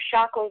the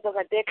shackles of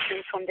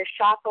addiction, from the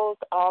shackles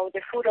of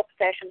the food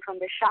obsession, from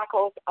the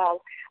shackles of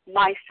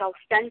my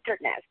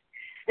self-centeredness,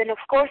 then of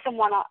course I'm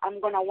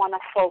gonna want to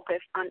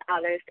focus on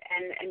others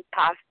and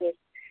pass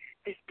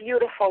this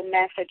beautiful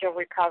message of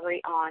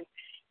recovery on.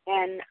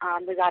 And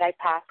with that, I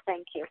pass.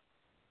 Thank you.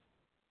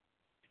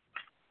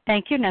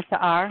 Thank you, Nessa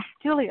R.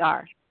 Julie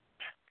R.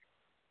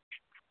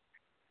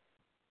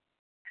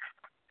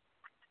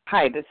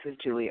 Hi, this is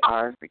Julie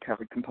R.,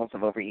 recovered compulsive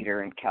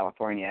overeater in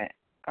California.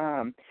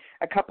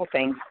 A couple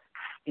things,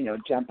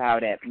 jump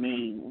out at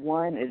me.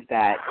 One is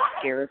that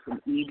scarce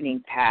an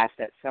evening passed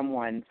at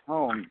someone's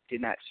home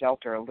did not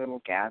shelter a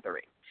little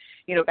gathering.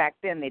 Back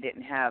then they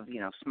didn't have,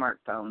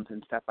 smartphones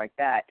and stuff like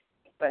that.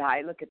 But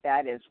I look at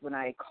that as when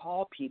I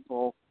call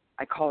people,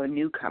 I call a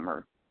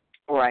newcomer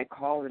or I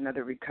call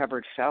another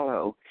recovered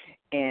fellow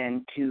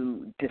and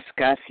to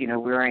discuss,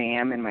 where I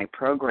am in my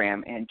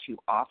program and to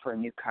offer a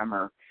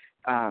newcomer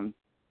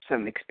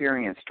some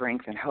experience,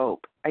 strength, and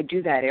hope. I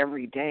do that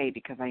every day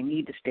because I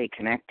need to stay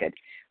connected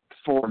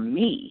for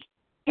me,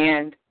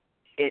 and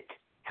it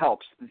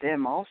helps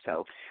them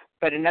also.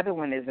 But another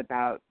one is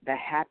about the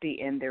happy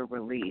and their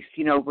release.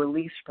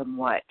 Release from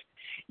what?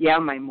 Yeah,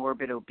 my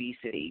morbid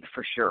obesity,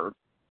 for sure.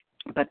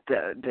 But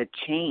the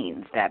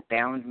chains that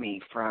bound me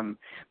from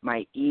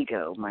my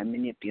ego, my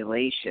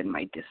manipulation,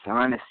 my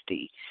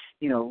dishonesty,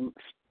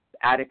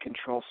 out of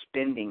control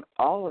spending,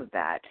 all of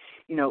that,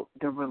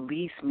 the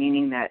release,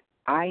 meaning that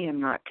I am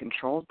not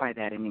controlled by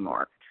that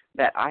anymore,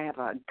 that I have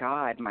a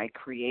God, my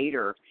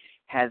creator,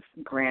 has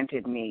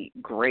granted me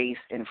grace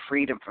and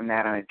freedom from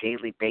that on a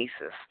daily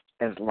basis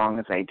as long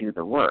as I do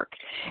the work.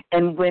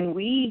 And when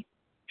we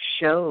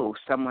show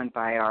someone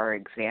by our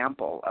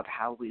example of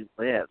how we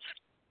live,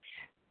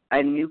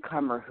 a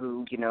newcomer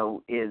who,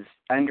 is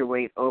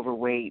underweight,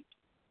 overweight,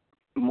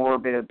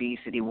 morbid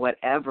obesity,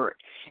 whatever,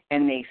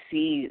 and they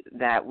see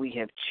that we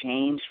have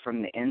changed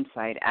from the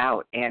inside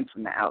out and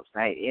from the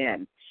outside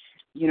in,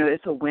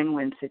 it's a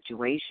win-win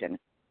situation.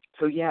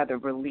 So yeah, the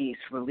release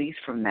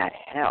from that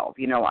hell.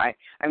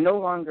 I'm no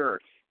longer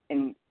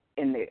in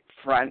the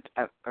front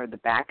of, or the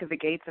back of the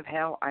gates of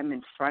hell. I'm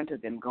in front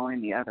of them going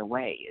the other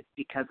way. It's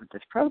because of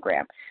this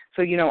program.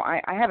 So,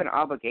 I have an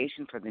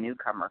obligation for the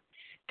newcomer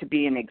to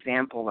be an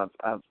example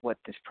of what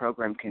this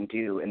program can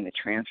do in the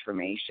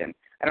transformation.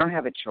 I don't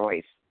have a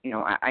choice.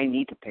 I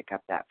need to pick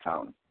up that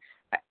phone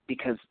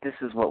because this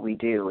is what we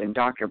do. And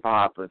Dr.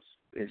 Bob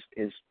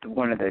is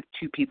one of the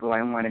two people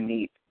I want to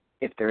meet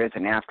if there is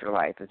an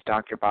afterlife, is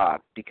Dr.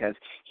 Bob, because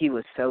he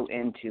was so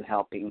into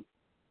helping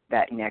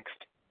that next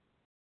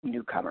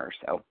newcomer.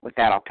 So with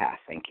that, I'll pass.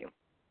 Thank you.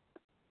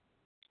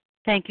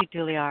 Thank you,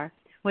 Julie R.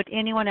 Would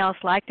anyone else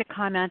like to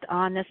comment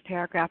on this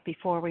paragraph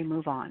before we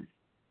move on?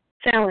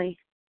 Sally.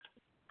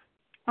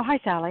 Oh, hi,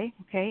 Sally.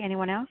 Okay,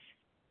 anyone else?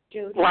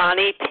 Judy.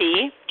 Lonnie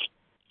T.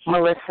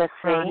 Melissa C.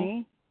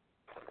 Ronnie.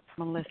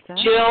 Melissa.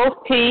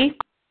 Jill T.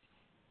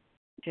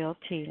 Jill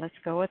T. Let's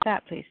go with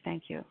that, please.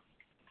 Thank you.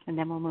 And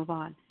then we'll move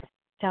on.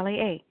 Sally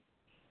A.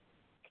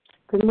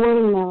 Good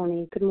morning,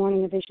 Melanie. Good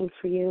morning, A Vision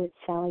for You. It's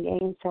Sally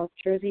A. in South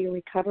Jersey, a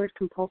recovered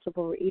compulsive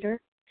overeater.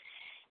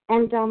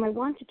 And I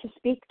wanted to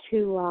speak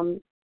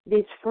to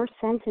these first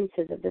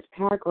sentences of this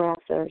paragraph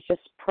that are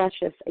just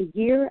precious. A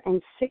year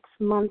and 6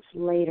 months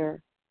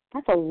later,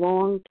 that's a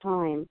long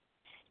time,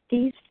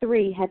 these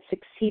three had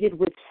succeeded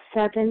with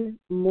 7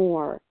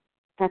 more.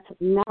 That's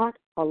not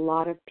a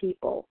lot of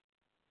people.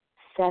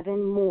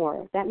 7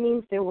 more. That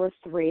means there were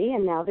 3,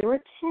 and now there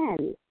are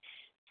 10.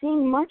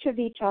 Seeing much of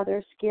each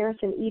other, scarce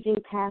an evening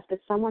passed at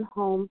someone's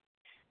home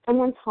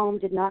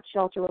did not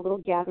shelter a little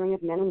gathering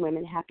of men and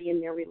women happy in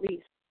their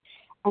release,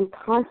 and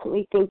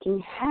constantly thinking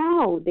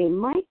how they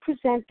might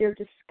present their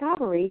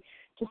discovery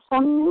to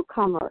some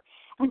newcomer.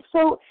 And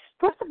so,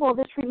 first of all,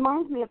 this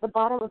reminds me of the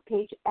bottom of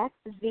page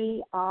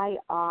XVII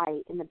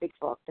in the big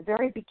book. The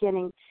very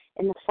beginning,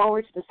 in the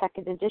forward to the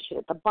second edition.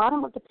 At the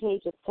bottom of the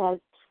page it says,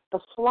 "The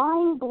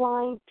flying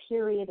blind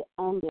period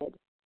ended,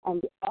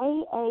 and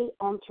AA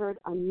entered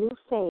a new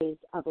phase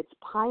of its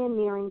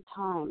pioneering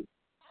time.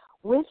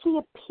 With the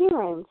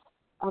appearance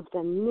of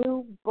the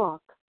new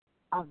book,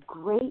 a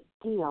great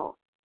deal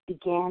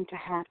began to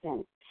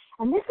happen."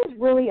 And this is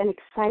really an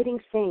exciting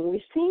thing. We're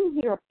seeing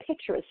here a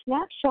picture, a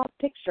snapshot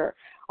picture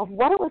of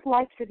what it was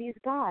like for these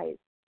guys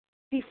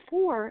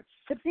before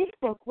the big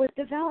book was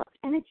developed.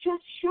 And it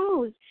just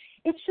shows,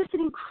 it's just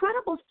an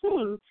incredible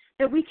thing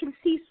that we can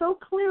see so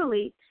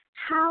clearly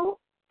how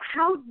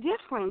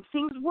different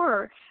things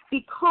were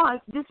because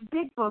this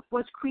big book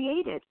was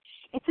created.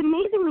 It's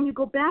amazing when you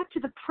go back to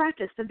the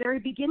preface, the very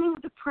beginning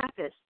of the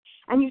preface,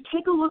 and you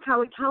take a look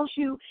how it tells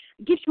you,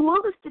 gives you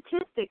all the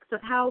statistics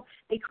of how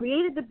they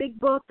created the big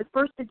book, the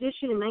first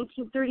edition in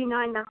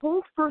 1939, that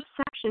whole first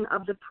section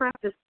of the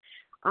preface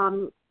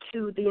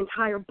to the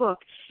entire book.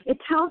 It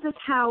tells us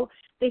how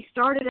they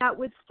started out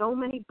with so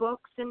many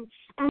books and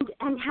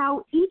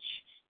how each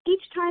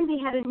time they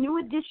had a new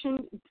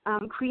edition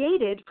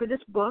created for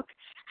this book,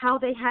 how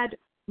they had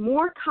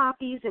more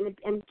copies and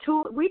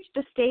until it reached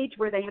a stage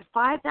where they had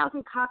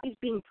 5,000 copies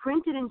being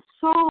printed and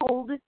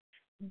sold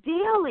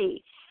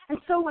daily. And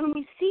so when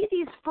we see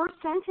these first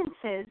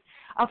sentences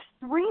of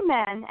three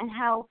men and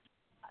how,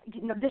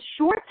 this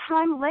short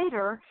time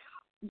later,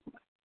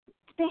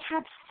 they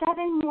have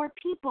 7 more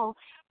people,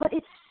 but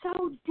it's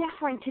so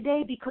different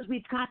today because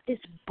we've got this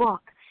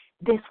book,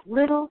 this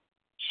little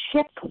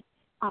chip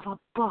of a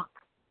book,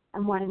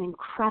 and what an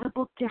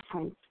incredible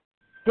difference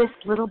this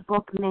little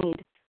book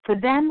made for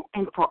them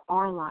and for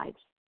our lives.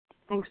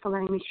 Thanks for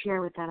letting me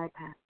share with that. I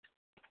pass.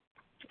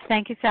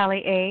 Thank you,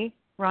 Sally A.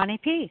 Ronnie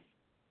P.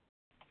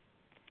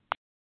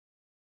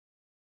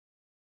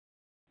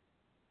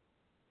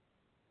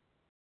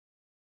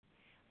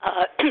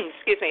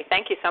 Excuse me.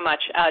 Thank you so much.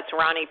 It's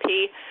Ronnie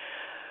P.,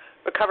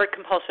 recovered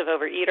compulsive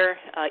overeater,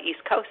 East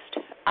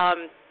Coast.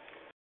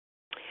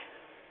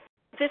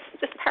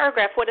 This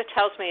paragraph, what it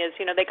tells me is,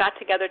 they got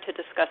together to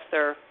discuss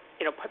their,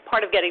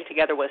 part of getting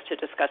together was to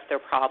discuss their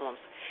problems.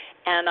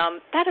 And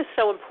that is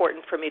so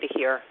important for me to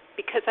hear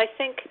because I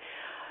think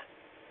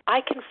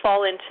I can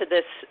fall into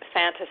this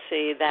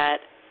fantasy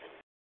that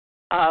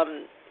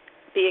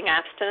being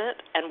abstinent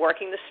and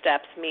working the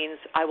steps means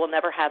I will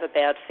never have a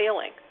bad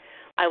feeling.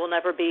 I will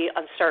never be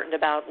uncertain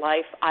about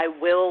life. I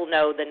will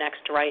know the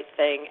next right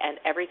thing, and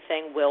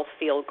everything will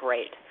feel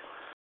great.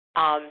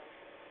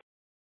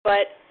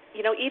 But,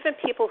 even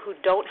people who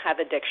don't have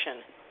addiction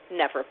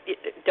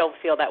don't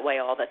feel that way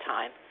all the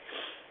time.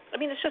 I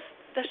mean,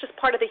 that's just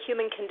part of the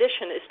human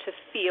condition is to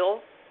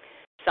feel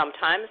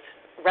sometimes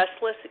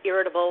restless,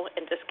 irritable,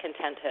 and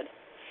discontented.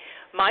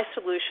 My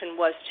solution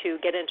was to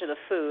get into the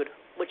food,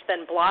 which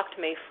then blocked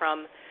me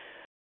from,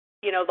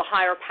 the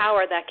higher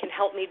power that can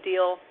help me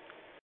deal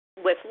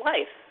with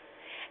life.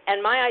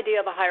 And my idea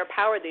of a higher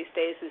power these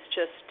days is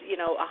just,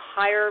 a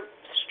higher,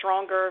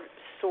 stronger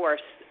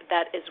source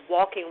that is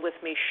walking with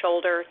me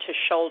shoulder to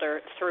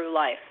shoulder through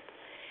life.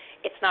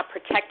 It's not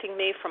protecting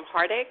me from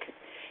heartache.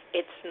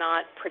 It's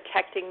not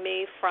protecting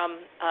me from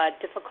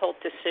difficult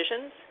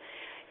decisions.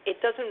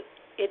 It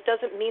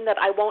doesn't mean that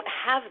I won't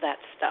have that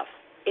stuff.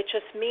 It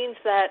just means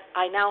that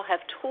I now have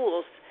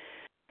tools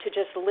to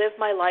just live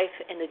my life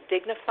in a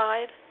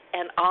dignified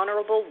and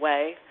honorable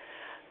way,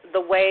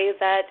 the way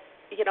that,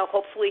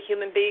 hopefully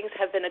human beings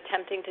have been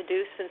attempting to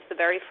do since the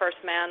very first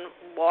man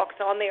walked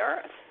on the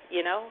earth,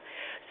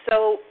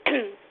 So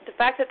the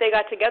fact that they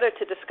got together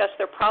to discuss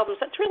their problems,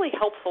 that's really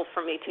helpful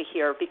for me to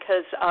hear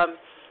because,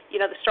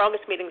 the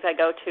strongest meetings I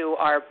go to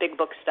are big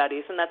book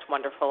studies, and that's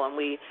wonderful, and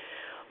we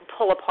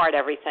pull apart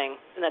everything,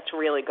 and that's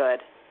really good.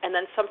 And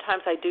then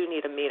sometimes I do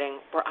need a meeting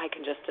where I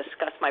can just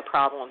discuss my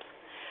problems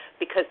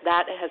because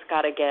that has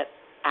got to get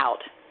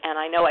out. And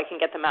I know I can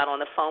get them out on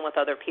the phone with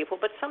other people,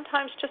 but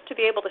sometimes just to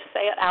be able to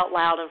say it out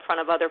loud in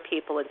front of other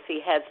people and see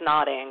heads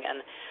nodding,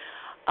 and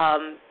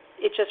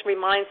it just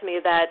reminds me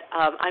that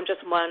I'm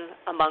just one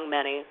among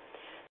many,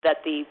 that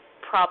the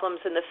problems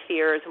and the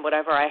fears and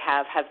whatever I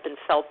have been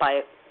felt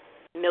by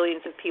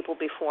millions of people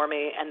before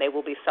me, and they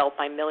will be felt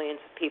by millions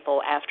of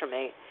people after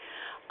me.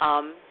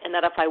 And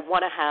that if I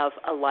want to have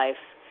a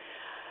life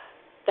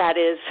that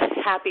is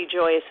happy,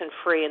 joyous, and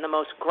free in the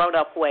most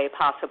grown-up way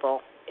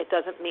possible, it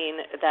doesn't mean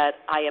that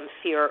I am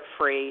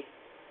fear-free.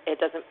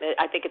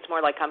 I think it's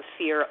more like I'm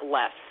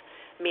fearless,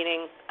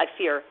 meaning I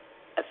feel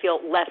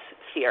less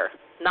fear.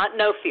 Not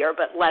no fear,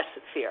 but less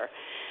fear.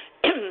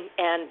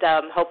 And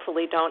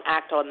hopefully don't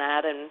act on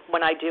that. And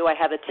when I do, I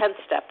have a 10th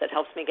step that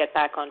helps me get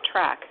back on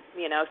track.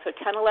 So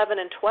 10, 11,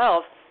 and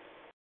 12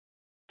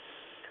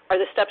 are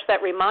the steps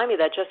that remind me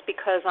that just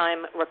because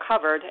I'm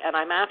recovered and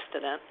I'm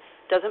abstinent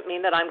doesn't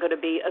mean that I'm going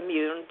to be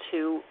immune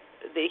to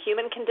the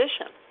human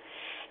condition.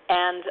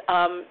 And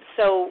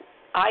so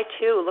I,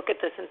 too, look at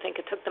this and think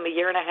it took them 1.5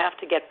 years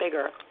to get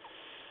bigger.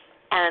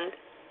 And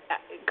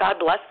God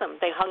bless them.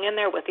 They hung in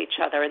there with each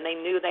other, and they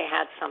knew they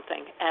had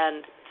something.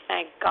 And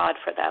thank God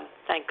for them.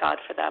 Thank God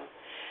for them.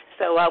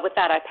 So with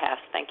that, I pass.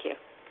 Thank you.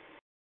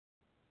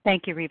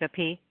 Thank you, Reva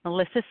P.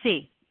 Melissa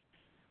C.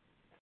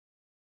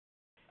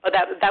 Oh,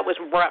 that was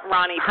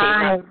Ronnie P.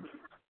 Hi.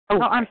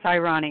 Oh, I'm sorry,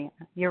 Ronnie.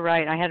 You're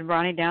right. I had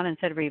Ronnie down and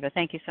said Reva.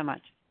 Thank you so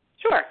much.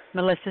 Sure.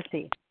 Melissa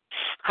C.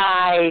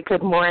 Hi,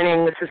 good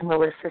morning. This is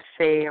Melissa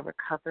C., a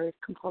recovered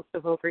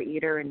compulsive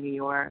overeater in New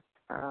York.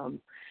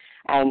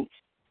 And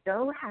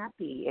so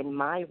happy in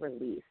my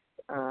release.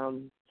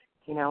 I'm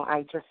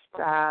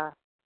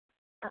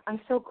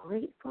so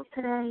grateful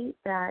today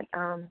that,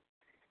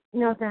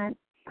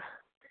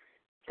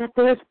 that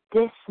there's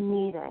this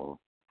meeting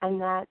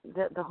and that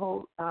the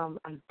whole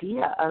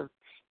idea of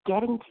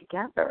getting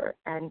together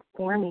and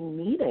forming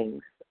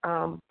meetings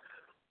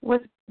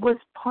was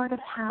part of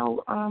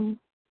how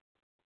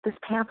this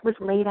path was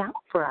laid out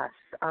for us,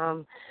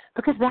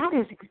 because that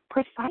is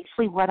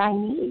precisely what I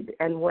need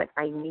and what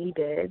I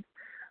needed.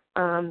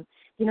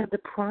 The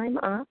prime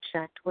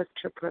object was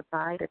to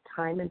provide a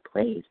time and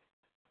place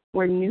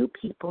where new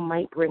people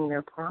might bring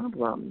their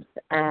problems.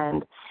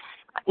 And,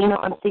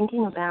 I'm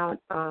thinking about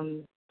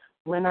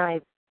when I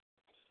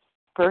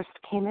first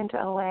came into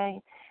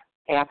OA,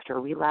 after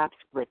relapse,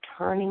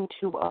 returning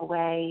to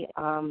OA,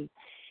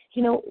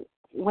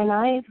 when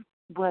I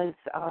was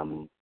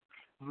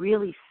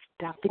really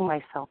stuffing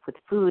myself with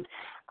food,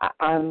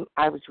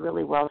 I was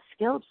really well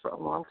skilled for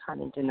a long time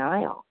in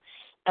denial.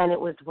 And it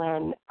was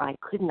when I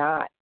could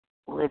not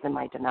live in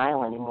my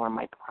denial anymore,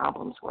 my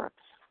problems were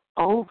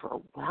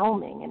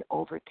overwhelming and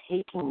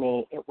overtaking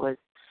me. It was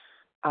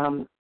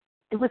all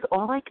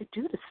I could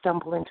do to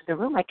stumble into the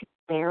room. I could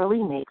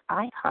barely make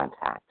eye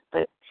contact,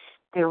 but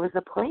there was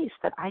a place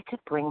that I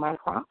could bring my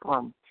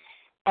problem.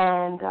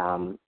 And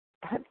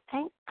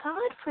thank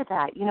God for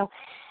that,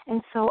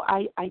 And so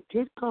I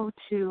did go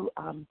to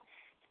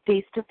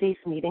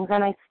face-to-face meetings,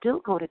 and I still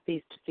go to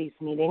face-to-face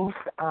meetings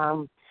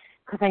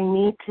because I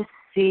need to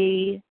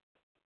see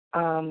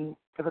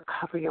the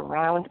recovery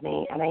around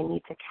me, and I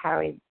need to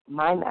carry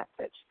my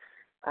message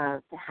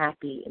of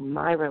happy in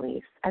my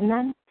release. And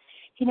then,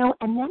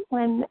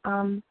 when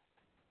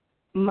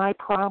my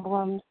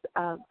problems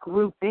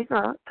grew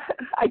bigger,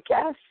 I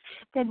guess,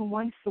 then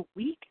once a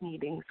week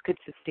meetings could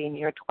sustain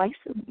me, or twice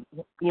a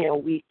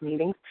week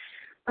meetings.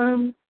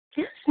 There's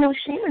no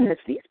shame in this.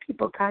 These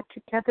people got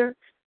together,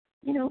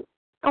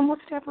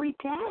 almost every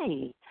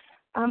day.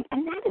 And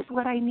that is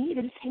what I need.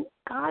 And thank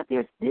God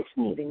there's this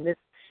meeting, this,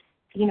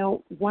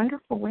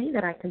 wonderful way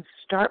that I can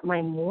start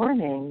my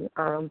morning,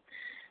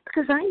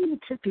 because I need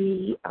to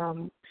be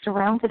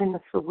surrounded in the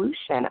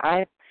solution.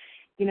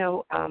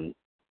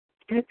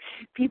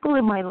 People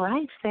in my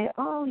life say,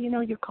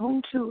 you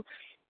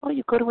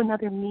go to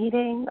another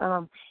meeting.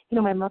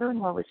 My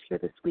mother-in-law was here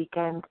this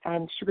weekend,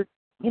 and she was,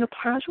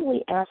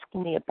 casually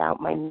asking me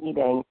about my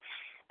meeting,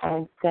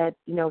 and said,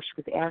 she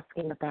was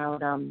asking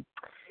about,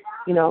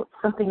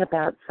 something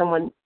about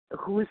someone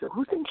who's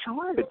in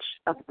charge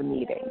of the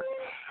meeting.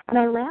 And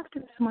I laughed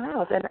and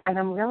smiled, and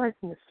I'm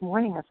realizing this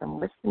morning as I'm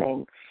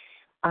listening,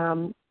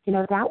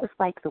 that was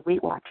like the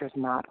Weight Watchers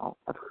model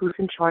of who's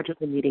in charge of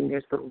the meeting.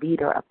 There's the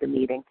leader of the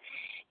meeting.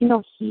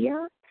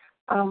 Here,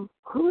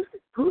 who's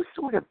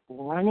sort of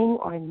running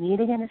our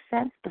meeting in a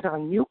sense is our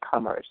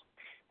newcomers,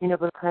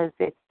 because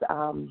it's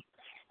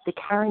the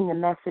carrying the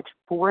message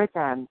for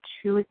them,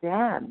 to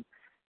them,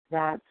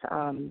 that's,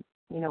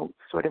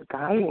 sort of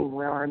guiding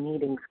where our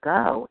meetings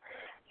go.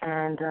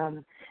 And,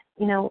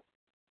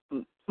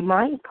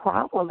 my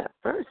problem at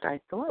first, I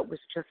thought, was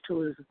just to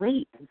lose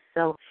weight. And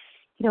so,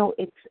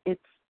 it's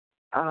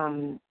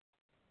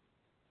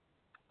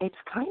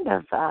kind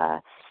of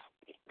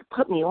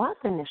put me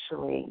off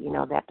initially,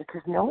 that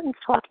because no one's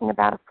talking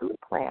about a food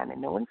plan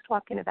and no one's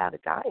talking about a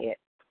diet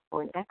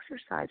or an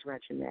exercise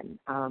regimen.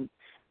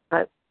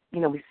 But,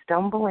 we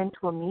stumble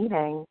into a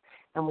meeting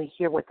and we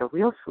hear what the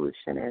real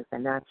solution is,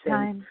 and that's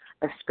in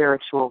a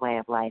spiritual way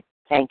of life.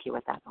 Thank you.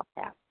 With that, I'll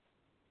pass.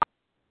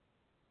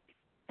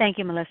 Thank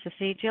you, Melissa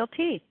C. Jill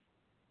T.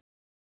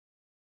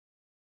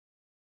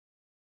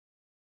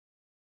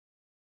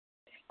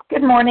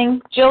 Good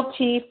morning. Jill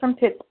T. from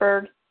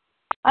Pittsburgh.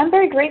 I'm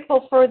very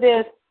grateful for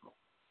this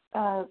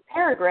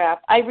paragraph.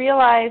 I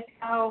realize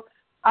how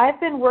I've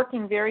been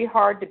working very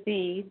hard to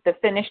be the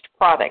finished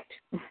product.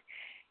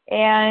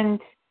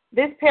 And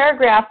this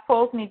paragraph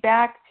pulls me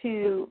back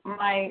to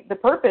the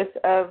purpose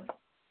of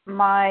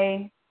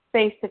my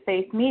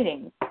face-to-face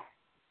meetings.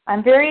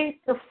 I'm very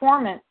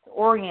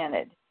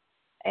performance-oriented.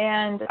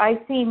 And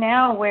I see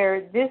now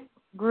where this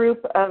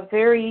group of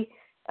very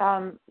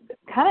kind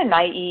of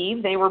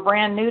naive, they were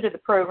brand new to the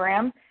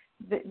program,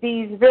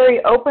 these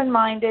very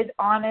open-minded,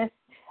 honest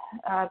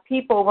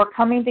people were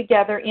coming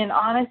together in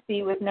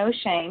honesty with no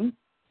shame.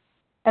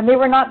 And they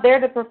were not there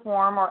to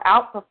perform or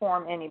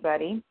outperform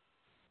anybody.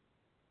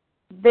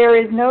 There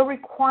is no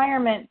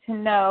requirement to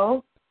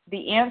know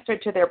the answer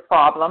to their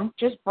problem.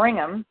 Just bring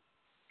them.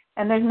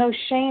 And there's no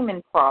shame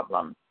in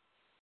problems.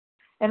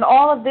 And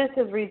all of this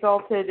has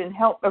resulted in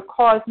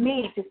caused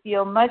me to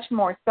feel much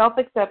more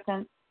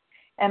self-acceptance,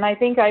 and I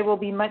think I will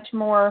be much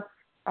more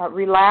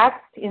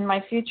relaxed in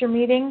my future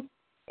meetings,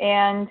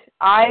 and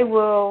I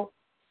will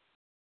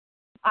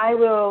believe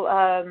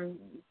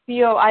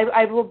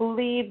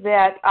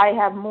that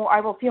I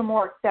will feel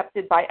more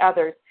accepted by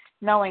others.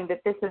 knowing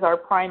that this is our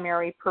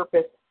primary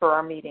purpose for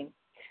our meeting.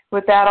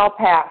 With that, I'll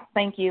pass.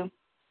 Thank you.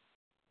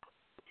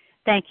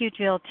 Thank you,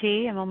 Jill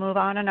T. And we'll move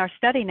on in our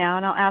study now,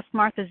 and I'll ask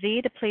Martha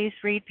Z. to please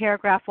read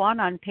paragraph 1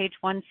 on page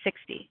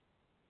 160.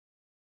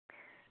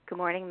 Good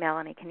morning,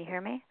 Melanie. Can you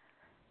hear me?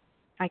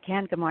 I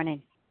can. Good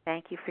morning.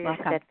 Thank you for your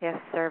Welcome.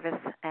 steadfast service,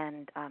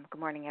 and good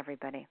morning,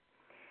 everybody.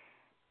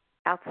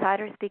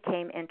 Outsiders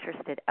became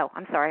interested.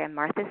 I'm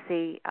Martha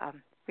C.,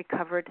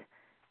 recovered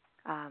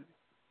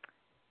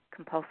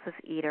compulsive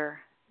eater,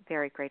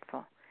 very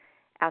grateful.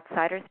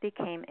 Outsiders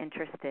became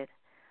interested.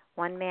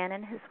 One man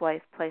and his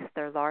wife placed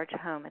their large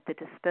home at the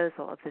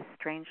disposal of this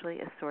strangely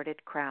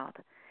assorted crowd.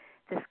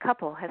 This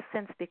couple has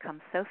since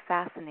become so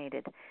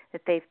fascinated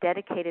that they've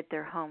dedicated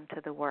their home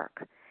to the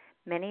work.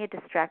 Many a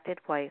distracted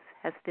wife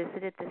has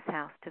visited this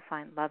house to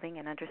find loving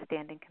and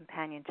understanding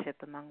companionship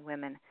among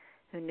women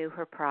who knew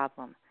her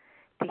problem,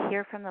 to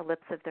hear from the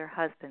lips of their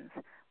husbands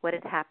what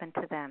had happened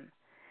to them,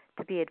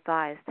 to be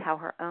advised how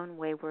her own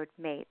wayward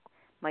mate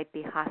might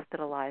be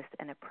hospitalized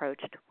and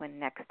approached when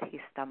next he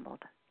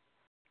stumbled.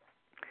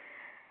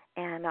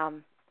 And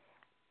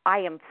I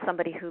am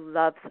somebody who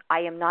loves, I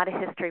am not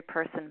a history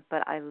person,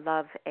 but I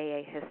love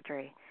AA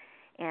history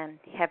and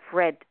have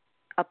read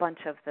a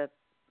bunch of the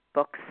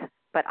books,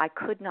 but I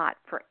could not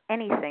for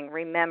anything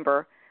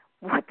remember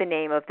what the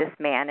name of this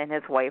man and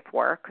his wife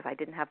were because I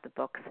didn't have the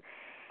books.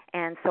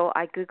 And so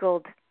I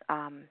Googled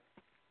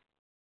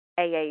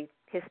AA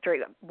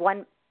history,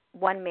 one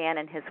man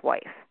and his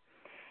wife.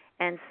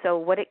 And so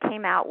what it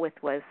came out with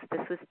was,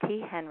 this was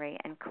T. Henry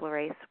and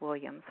Clarice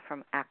Williams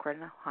from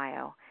Akron,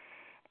 Ohio.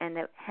 And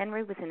that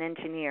Henry was an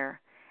engineer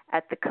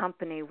at the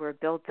company where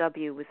Bill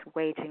W. was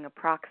waging a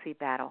proxy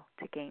battle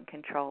to gain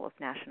control of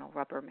National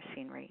Rubber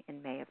Machinery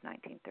in May of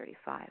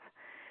 1935.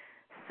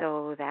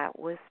 So that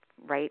was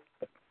right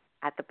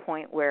at the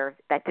point where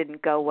that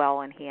didn't go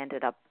well, and he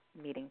ended up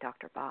meeting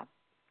Dr. Bob.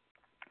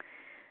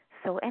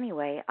 So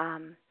anyway,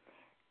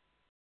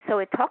 so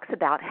it talks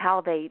about how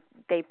they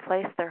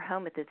placed their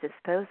home at the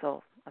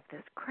disposal of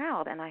this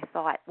crowd, and I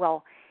thought,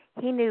 well,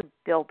 he knew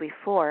Bill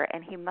before,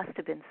 and he must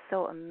have been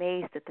so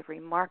amazed at the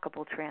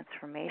remarkable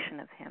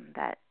transformation of him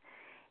that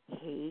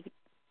he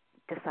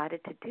decided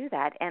to do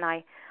that. And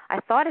I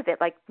thought of it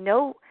like,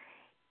 no,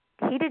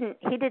 he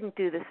didn't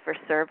do this for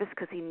service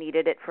because he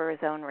needed it for his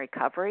own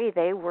recovery.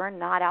 They were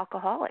not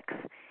alcoholics,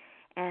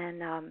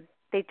 and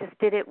they just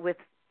did it with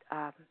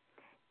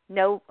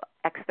no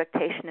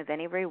expectation of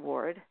any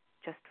reward,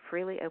 just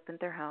freely opened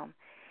their home.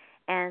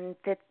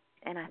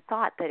 And I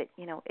thought that it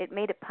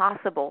made it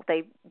possible.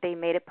 They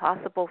made it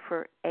possible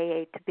for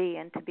AA to be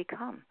and to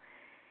become,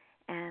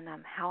 and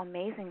how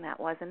amazing that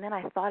was. And then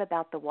I thought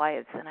about the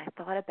wives, and I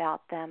thought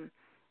about them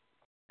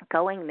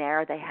going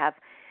there. The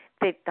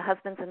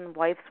husbands and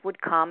wives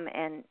would come,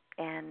 and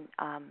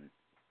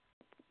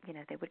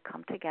they would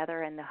come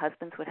together, and the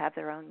husbands would have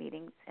their own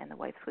meetings, and the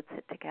wives would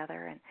sit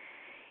together, and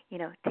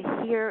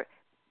to hear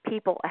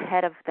people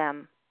ahead of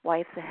them,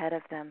 wives ahead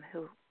of them,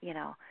 who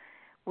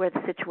where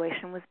the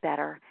situation was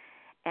better.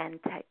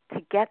 And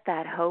to get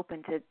that hope,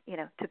 and to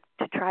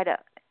try to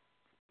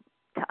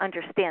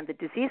understand the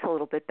disease a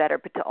little bit better,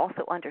 but to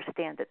also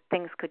understand that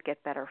things could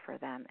get better for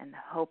them, and the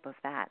hope of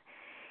that.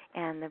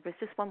 And there was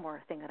just one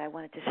more thing that I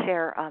wanted to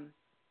share.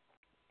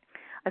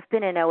 I've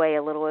been in OA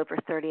a little over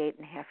 38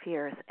 and a half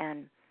years,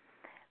 and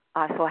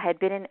so I had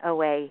been in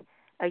OA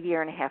a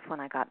year and a half when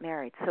I got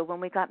married. So when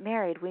we got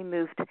married, we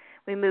moved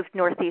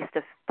northeast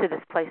to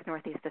this place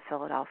northeast of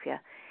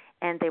Philadelphia,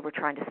 and they were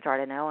trying to start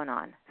an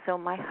Al-Anon. So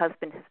my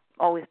husband has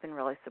always been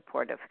really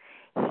supportive.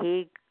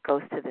 He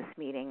goes to this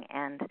meeting,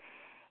 and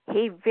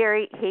they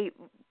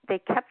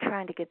kept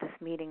trying to get this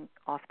meeting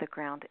off the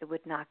ground. It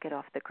would not get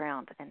off the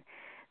ground. And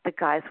the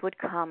guys would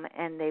come,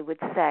 and they would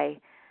say,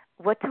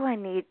 what do I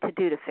need to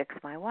do to fix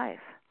my wife?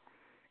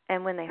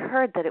 And when they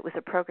heard that it was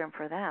a program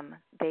for them,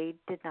 they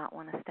did not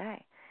want to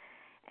stay.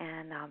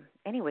 And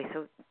anyway,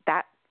 so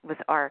that was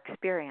our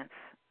experience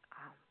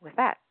with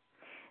that.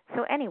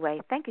 So anyway,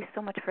 thank you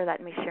so much for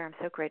letting me share. I'm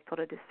so grateful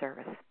to this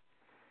service.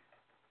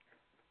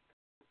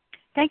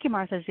 Thank you,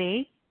 Martha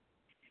Z.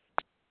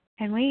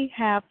 And we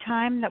have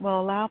time that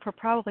will allow for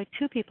probably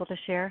 2 people to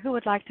share. Who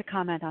would like to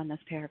comment on this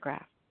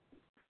paragraph?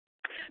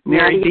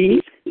 Mary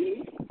B.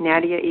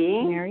 Nadia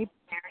E.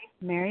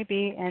 Mary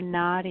B. and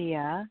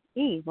Nadia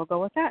E. We'll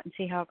go with that and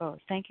see how it goes.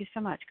 Thank you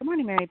so much. Good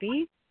morning, Mary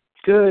B.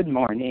 Good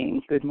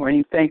morning. Good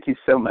morning. Thank you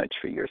so much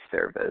for your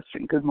service.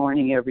 And good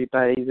morning,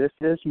 everybody. This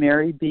is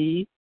Mary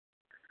B.,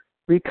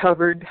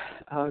 recovered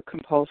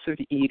compulsive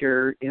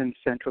eater in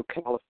Central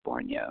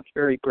California.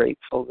 Very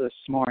grateful this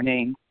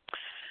morning.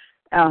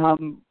 I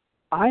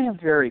am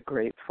very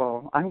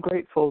grateful. I'm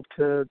grateful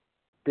to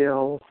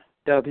Bill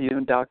W.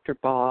 and Dr.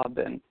 Bob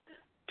and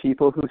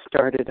people who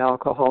started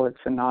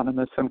Alcoholics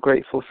Anonymous. I'm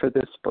grateful for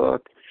this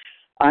book.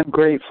 I'm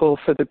grateful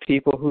for the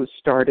people who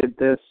started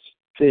this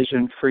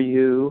Vision for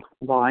You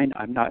line.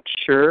 I'm not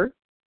sure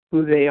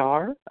who they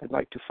are. I'd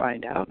like to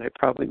find out. I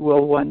probably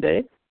will one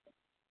day.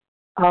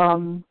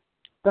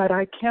 But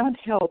I can't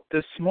help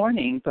this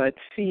morning but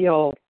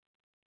feel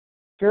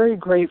very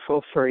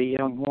grateful for a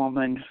young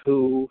woman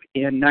who,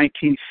 in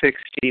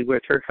 1960,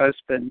 with her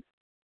husband,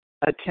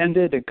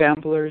 attended a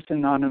Gamblers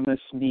Anonymous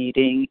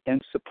meeting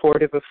in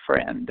support of a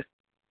friend.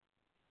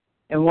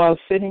 And while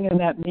sitting in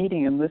that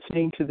meeting and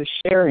listening to the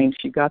sharing,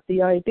 she got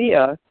the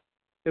idea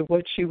that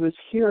what she was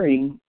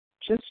hearing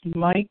just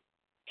might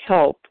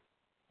help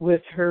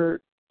with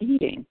her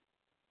eating,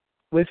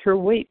 with her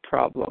weight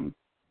problem.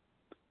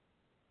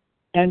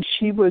 And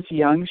she was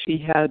young.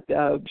 She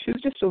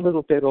was just a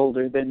little bit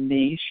older than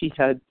me. She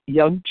had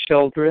young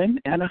children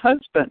and a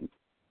husband.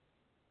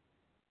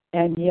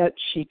 And yet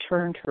she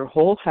turned her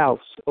whole house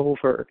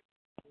over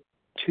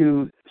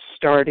to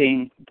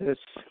starting this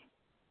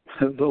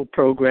little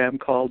program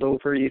called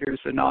Overeaters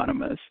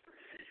Anonymous.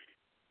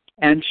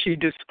 And she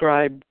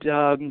described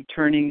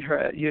turning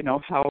her,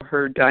 how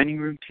her dining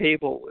room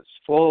table was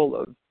full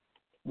of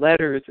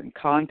letters and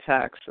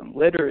contacts and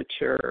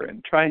literature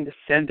and trying to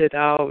send it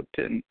out.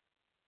 And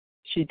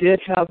she did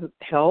have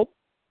help.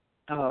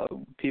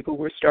 People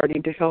were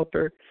starting to help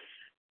her.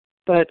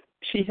 But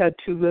she had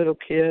 2 little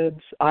kids.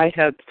 I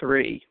had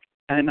 3.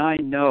 And I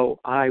know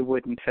I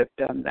wouldn't have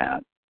done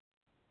that.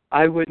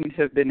 I wouldn't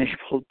have been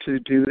able to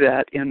do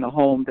that in the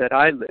home that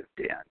I lived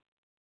in.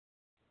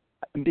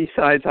 And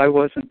besides, I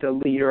wasn't a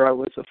leader, I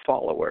was a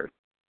follower.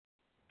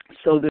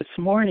 So this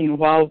morning,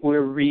 while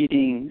we're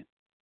reading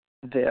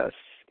this,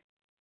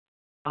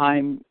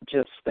 I'm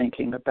just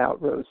thinking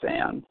about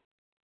Roseanne.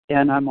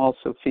 And I'm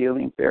also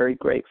feeling very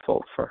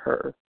grateful for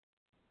her.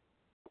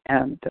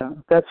 And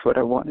that's what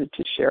I wanted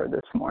to share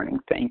this morning.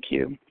 Thank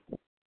you.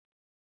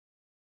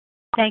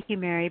 Thank you,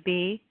 Mary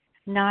B.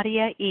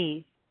 Nadia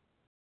E.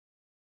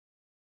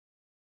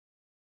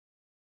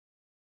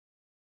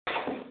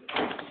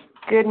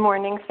 Good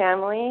morning,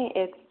 family.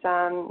 It's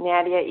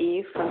Nadia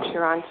E. from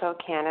Toronto,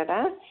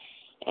 Canada.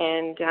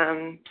 And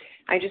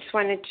I just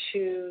wanted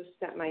to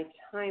set my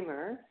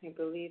timer. I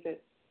believe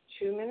it's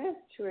 2 minutes,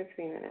 2 or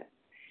 3 minutes.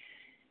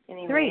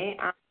 Anyway, 3.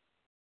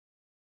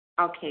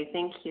 Okay,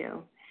 thank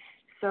you.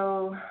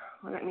 So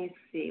let me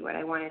see what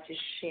I wanted to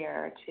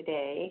share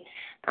today.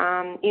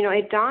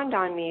 It dawned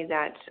on me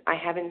that I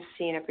haven't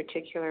seen a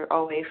particular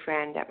OA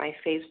friend at my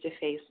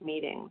face-to-face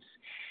meetings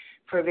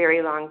for a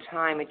very long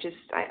time.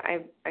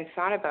 I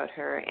thought about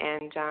her,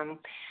 and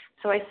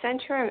so I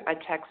sent her a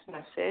text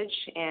message,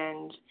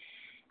 and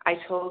I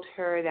told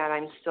her that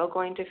I'm still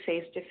going to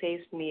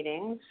face-to-face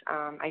meetings.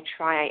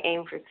 I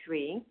aim for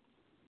 3,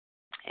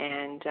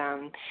 and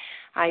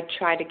I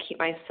try to keep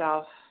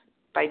myself.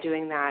 By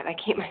doing that, I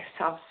keep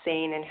myself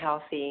sane and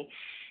healthy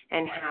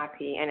and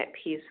happy and at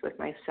peace with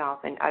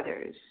myself and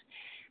others.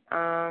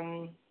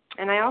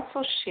 And I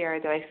also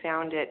shared that I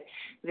found it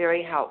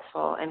very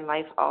helpful and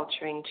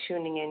life-altering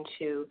tuning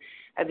into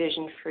A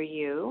Vision for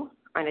You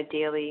on a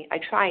daily, I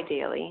try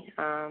daily.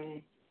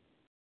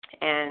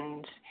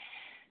 And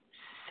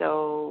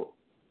so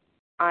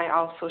I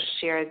also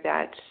shared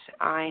that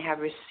I have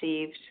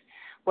received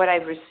what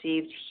I've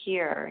received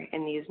here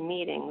in these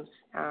meetings.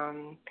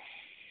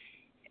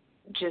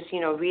 Just,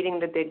 reading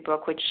the big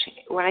book, which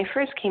when I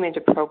first came into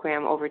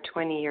program over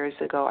 20 years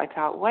ago, I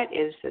thought, what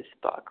is this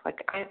book?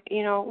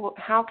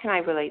 How can I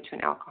relate to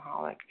an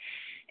alcoholic?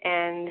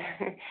 And,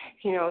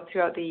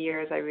 throughout the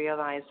years, I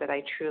realized that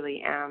I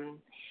truly am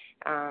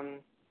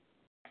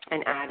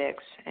an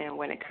addict, and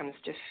when it comes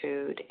to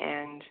food,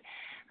 and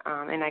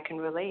I can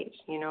relate,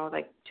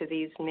 to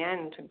these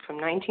men from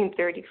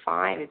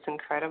 1935. It's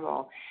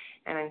incredible,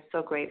 and I'm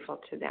so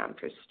grateful to them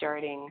for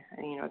starting,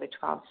 the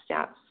 12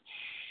 steps.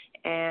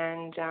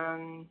 And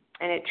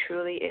it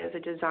truly is a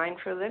design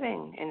for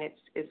living, and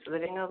it's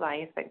living a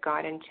life that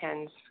God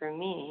intends for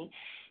me.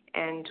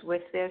 And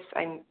with this,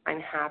 I'm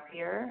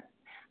happier,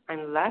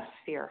 I'm less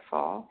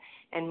fearful,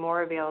 and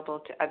more available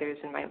to others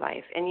in my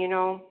life. And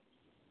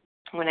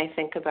when I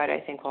think about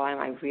it, I think, well, am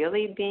I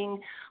really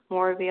being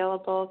more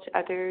available to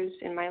others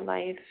in my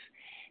life?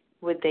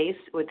 Would they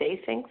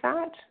think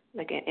that?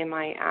 Am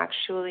I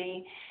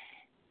actually?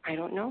 I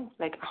don't know,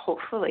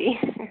 hopefully.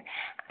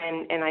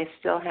 and I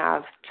still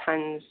have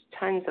tons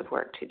of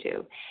work to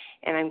do.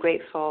 And I'm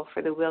grateful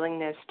for the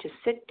willingness to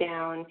sit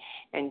down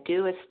and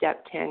do a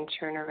step 10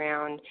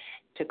 turnaround,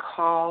 to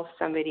call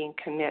somebody and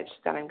commit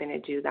that I'm going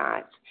to do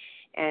that,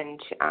 and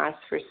to ask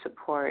for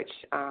support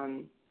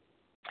from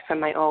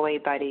my OA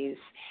buddies,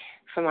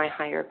 from my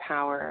higher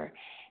power.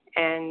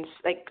 And,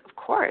 of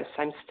course,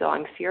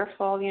 I'm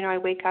fearful. I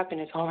wake up and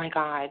it's, oh, my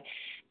God,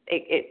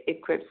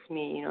 it grips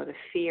me, the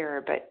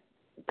fear, but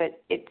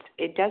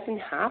it doesn't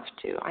have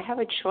to. I have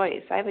a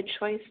choice. I have a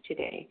choice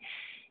today.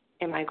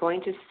 Am I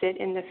going to sit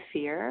in the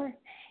fear,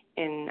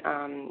 in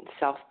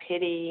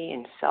self-pity,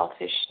 in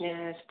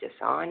selfishness,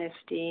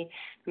 dishonesty?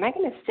 Am I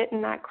going to sit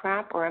in that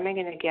crap, or am I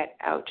going to get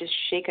out, just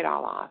shake it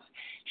all off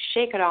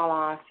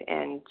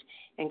and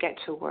get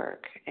to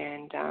work?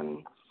 And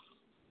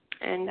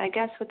I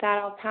guess with that,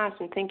 I'll pass.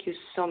 And thank you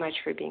so much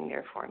for being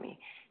there for me.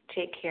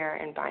 Take care,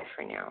 and bye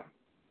for now.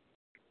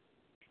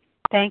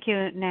 Thank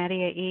you,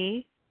 Nadia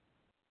E.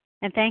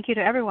 And thank you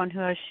to everyone who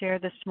has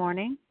shared this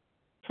morning.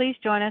 Please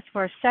join us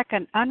for a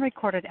second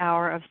unrecorded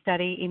hour of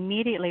study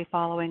immediately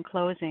following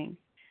closing.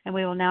 And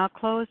we will now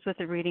close with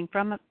a reading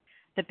from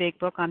the Big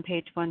Book on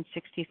page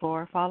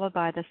 164, followed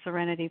by the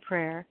Serenity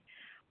Prayer.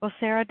 Will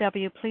Sarah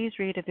W. please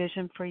read A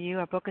Vision for You?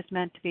 Our book is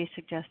meant to be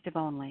suggestive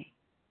only.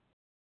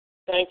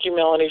 Thank you,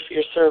 Melanie, for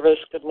your service.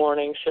 Good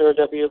morning. Sarah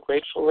W.,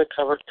 grateful,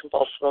 recovered,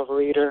 compulsive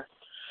overeater.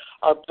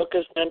 Our book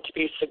is meant to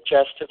be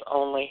suggestive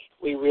only.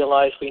 We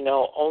realize we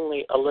know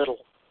only a little.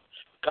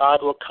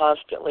 God will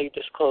constantly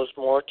disclose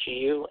more to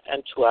you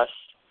and to us.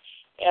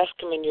 Ask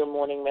Him in your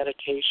morning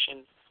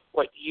meditation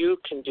what you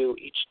can do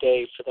each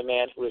day for the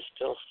man who is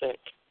still sick.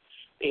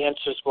 The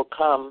answers will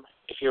come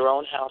if your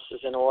own house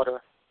is in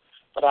order.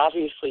 But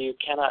obviously you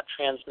cannot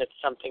transmit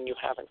something you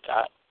haven't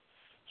got.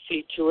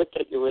 See to it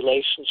that your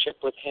relationship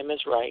with Him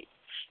is right,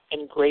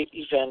 and great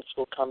events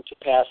will come to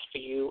pass for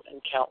you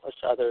and countless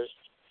others.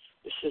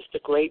 This is the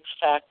great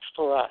fact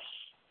for us.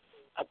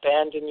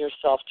 Abandon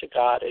yourself to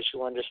God as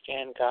you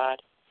understand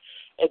God.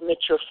 Admit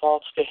your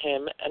faults to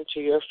Him and to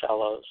your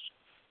fellows.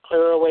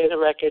 Clear away the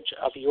wreckage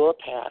of your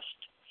past.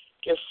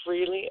 Give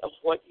freely of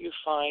what you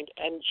find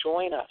and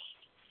join us.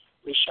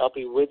 We shall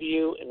be with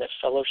you in the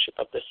fellowship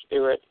of the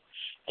Spirit,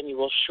 and you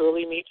will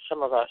surely meet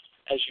some of us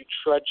as you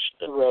trudge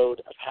the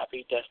road of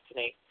happy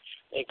destiny.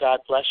 May God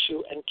bless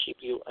you and keep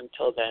you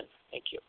until then. Thank you.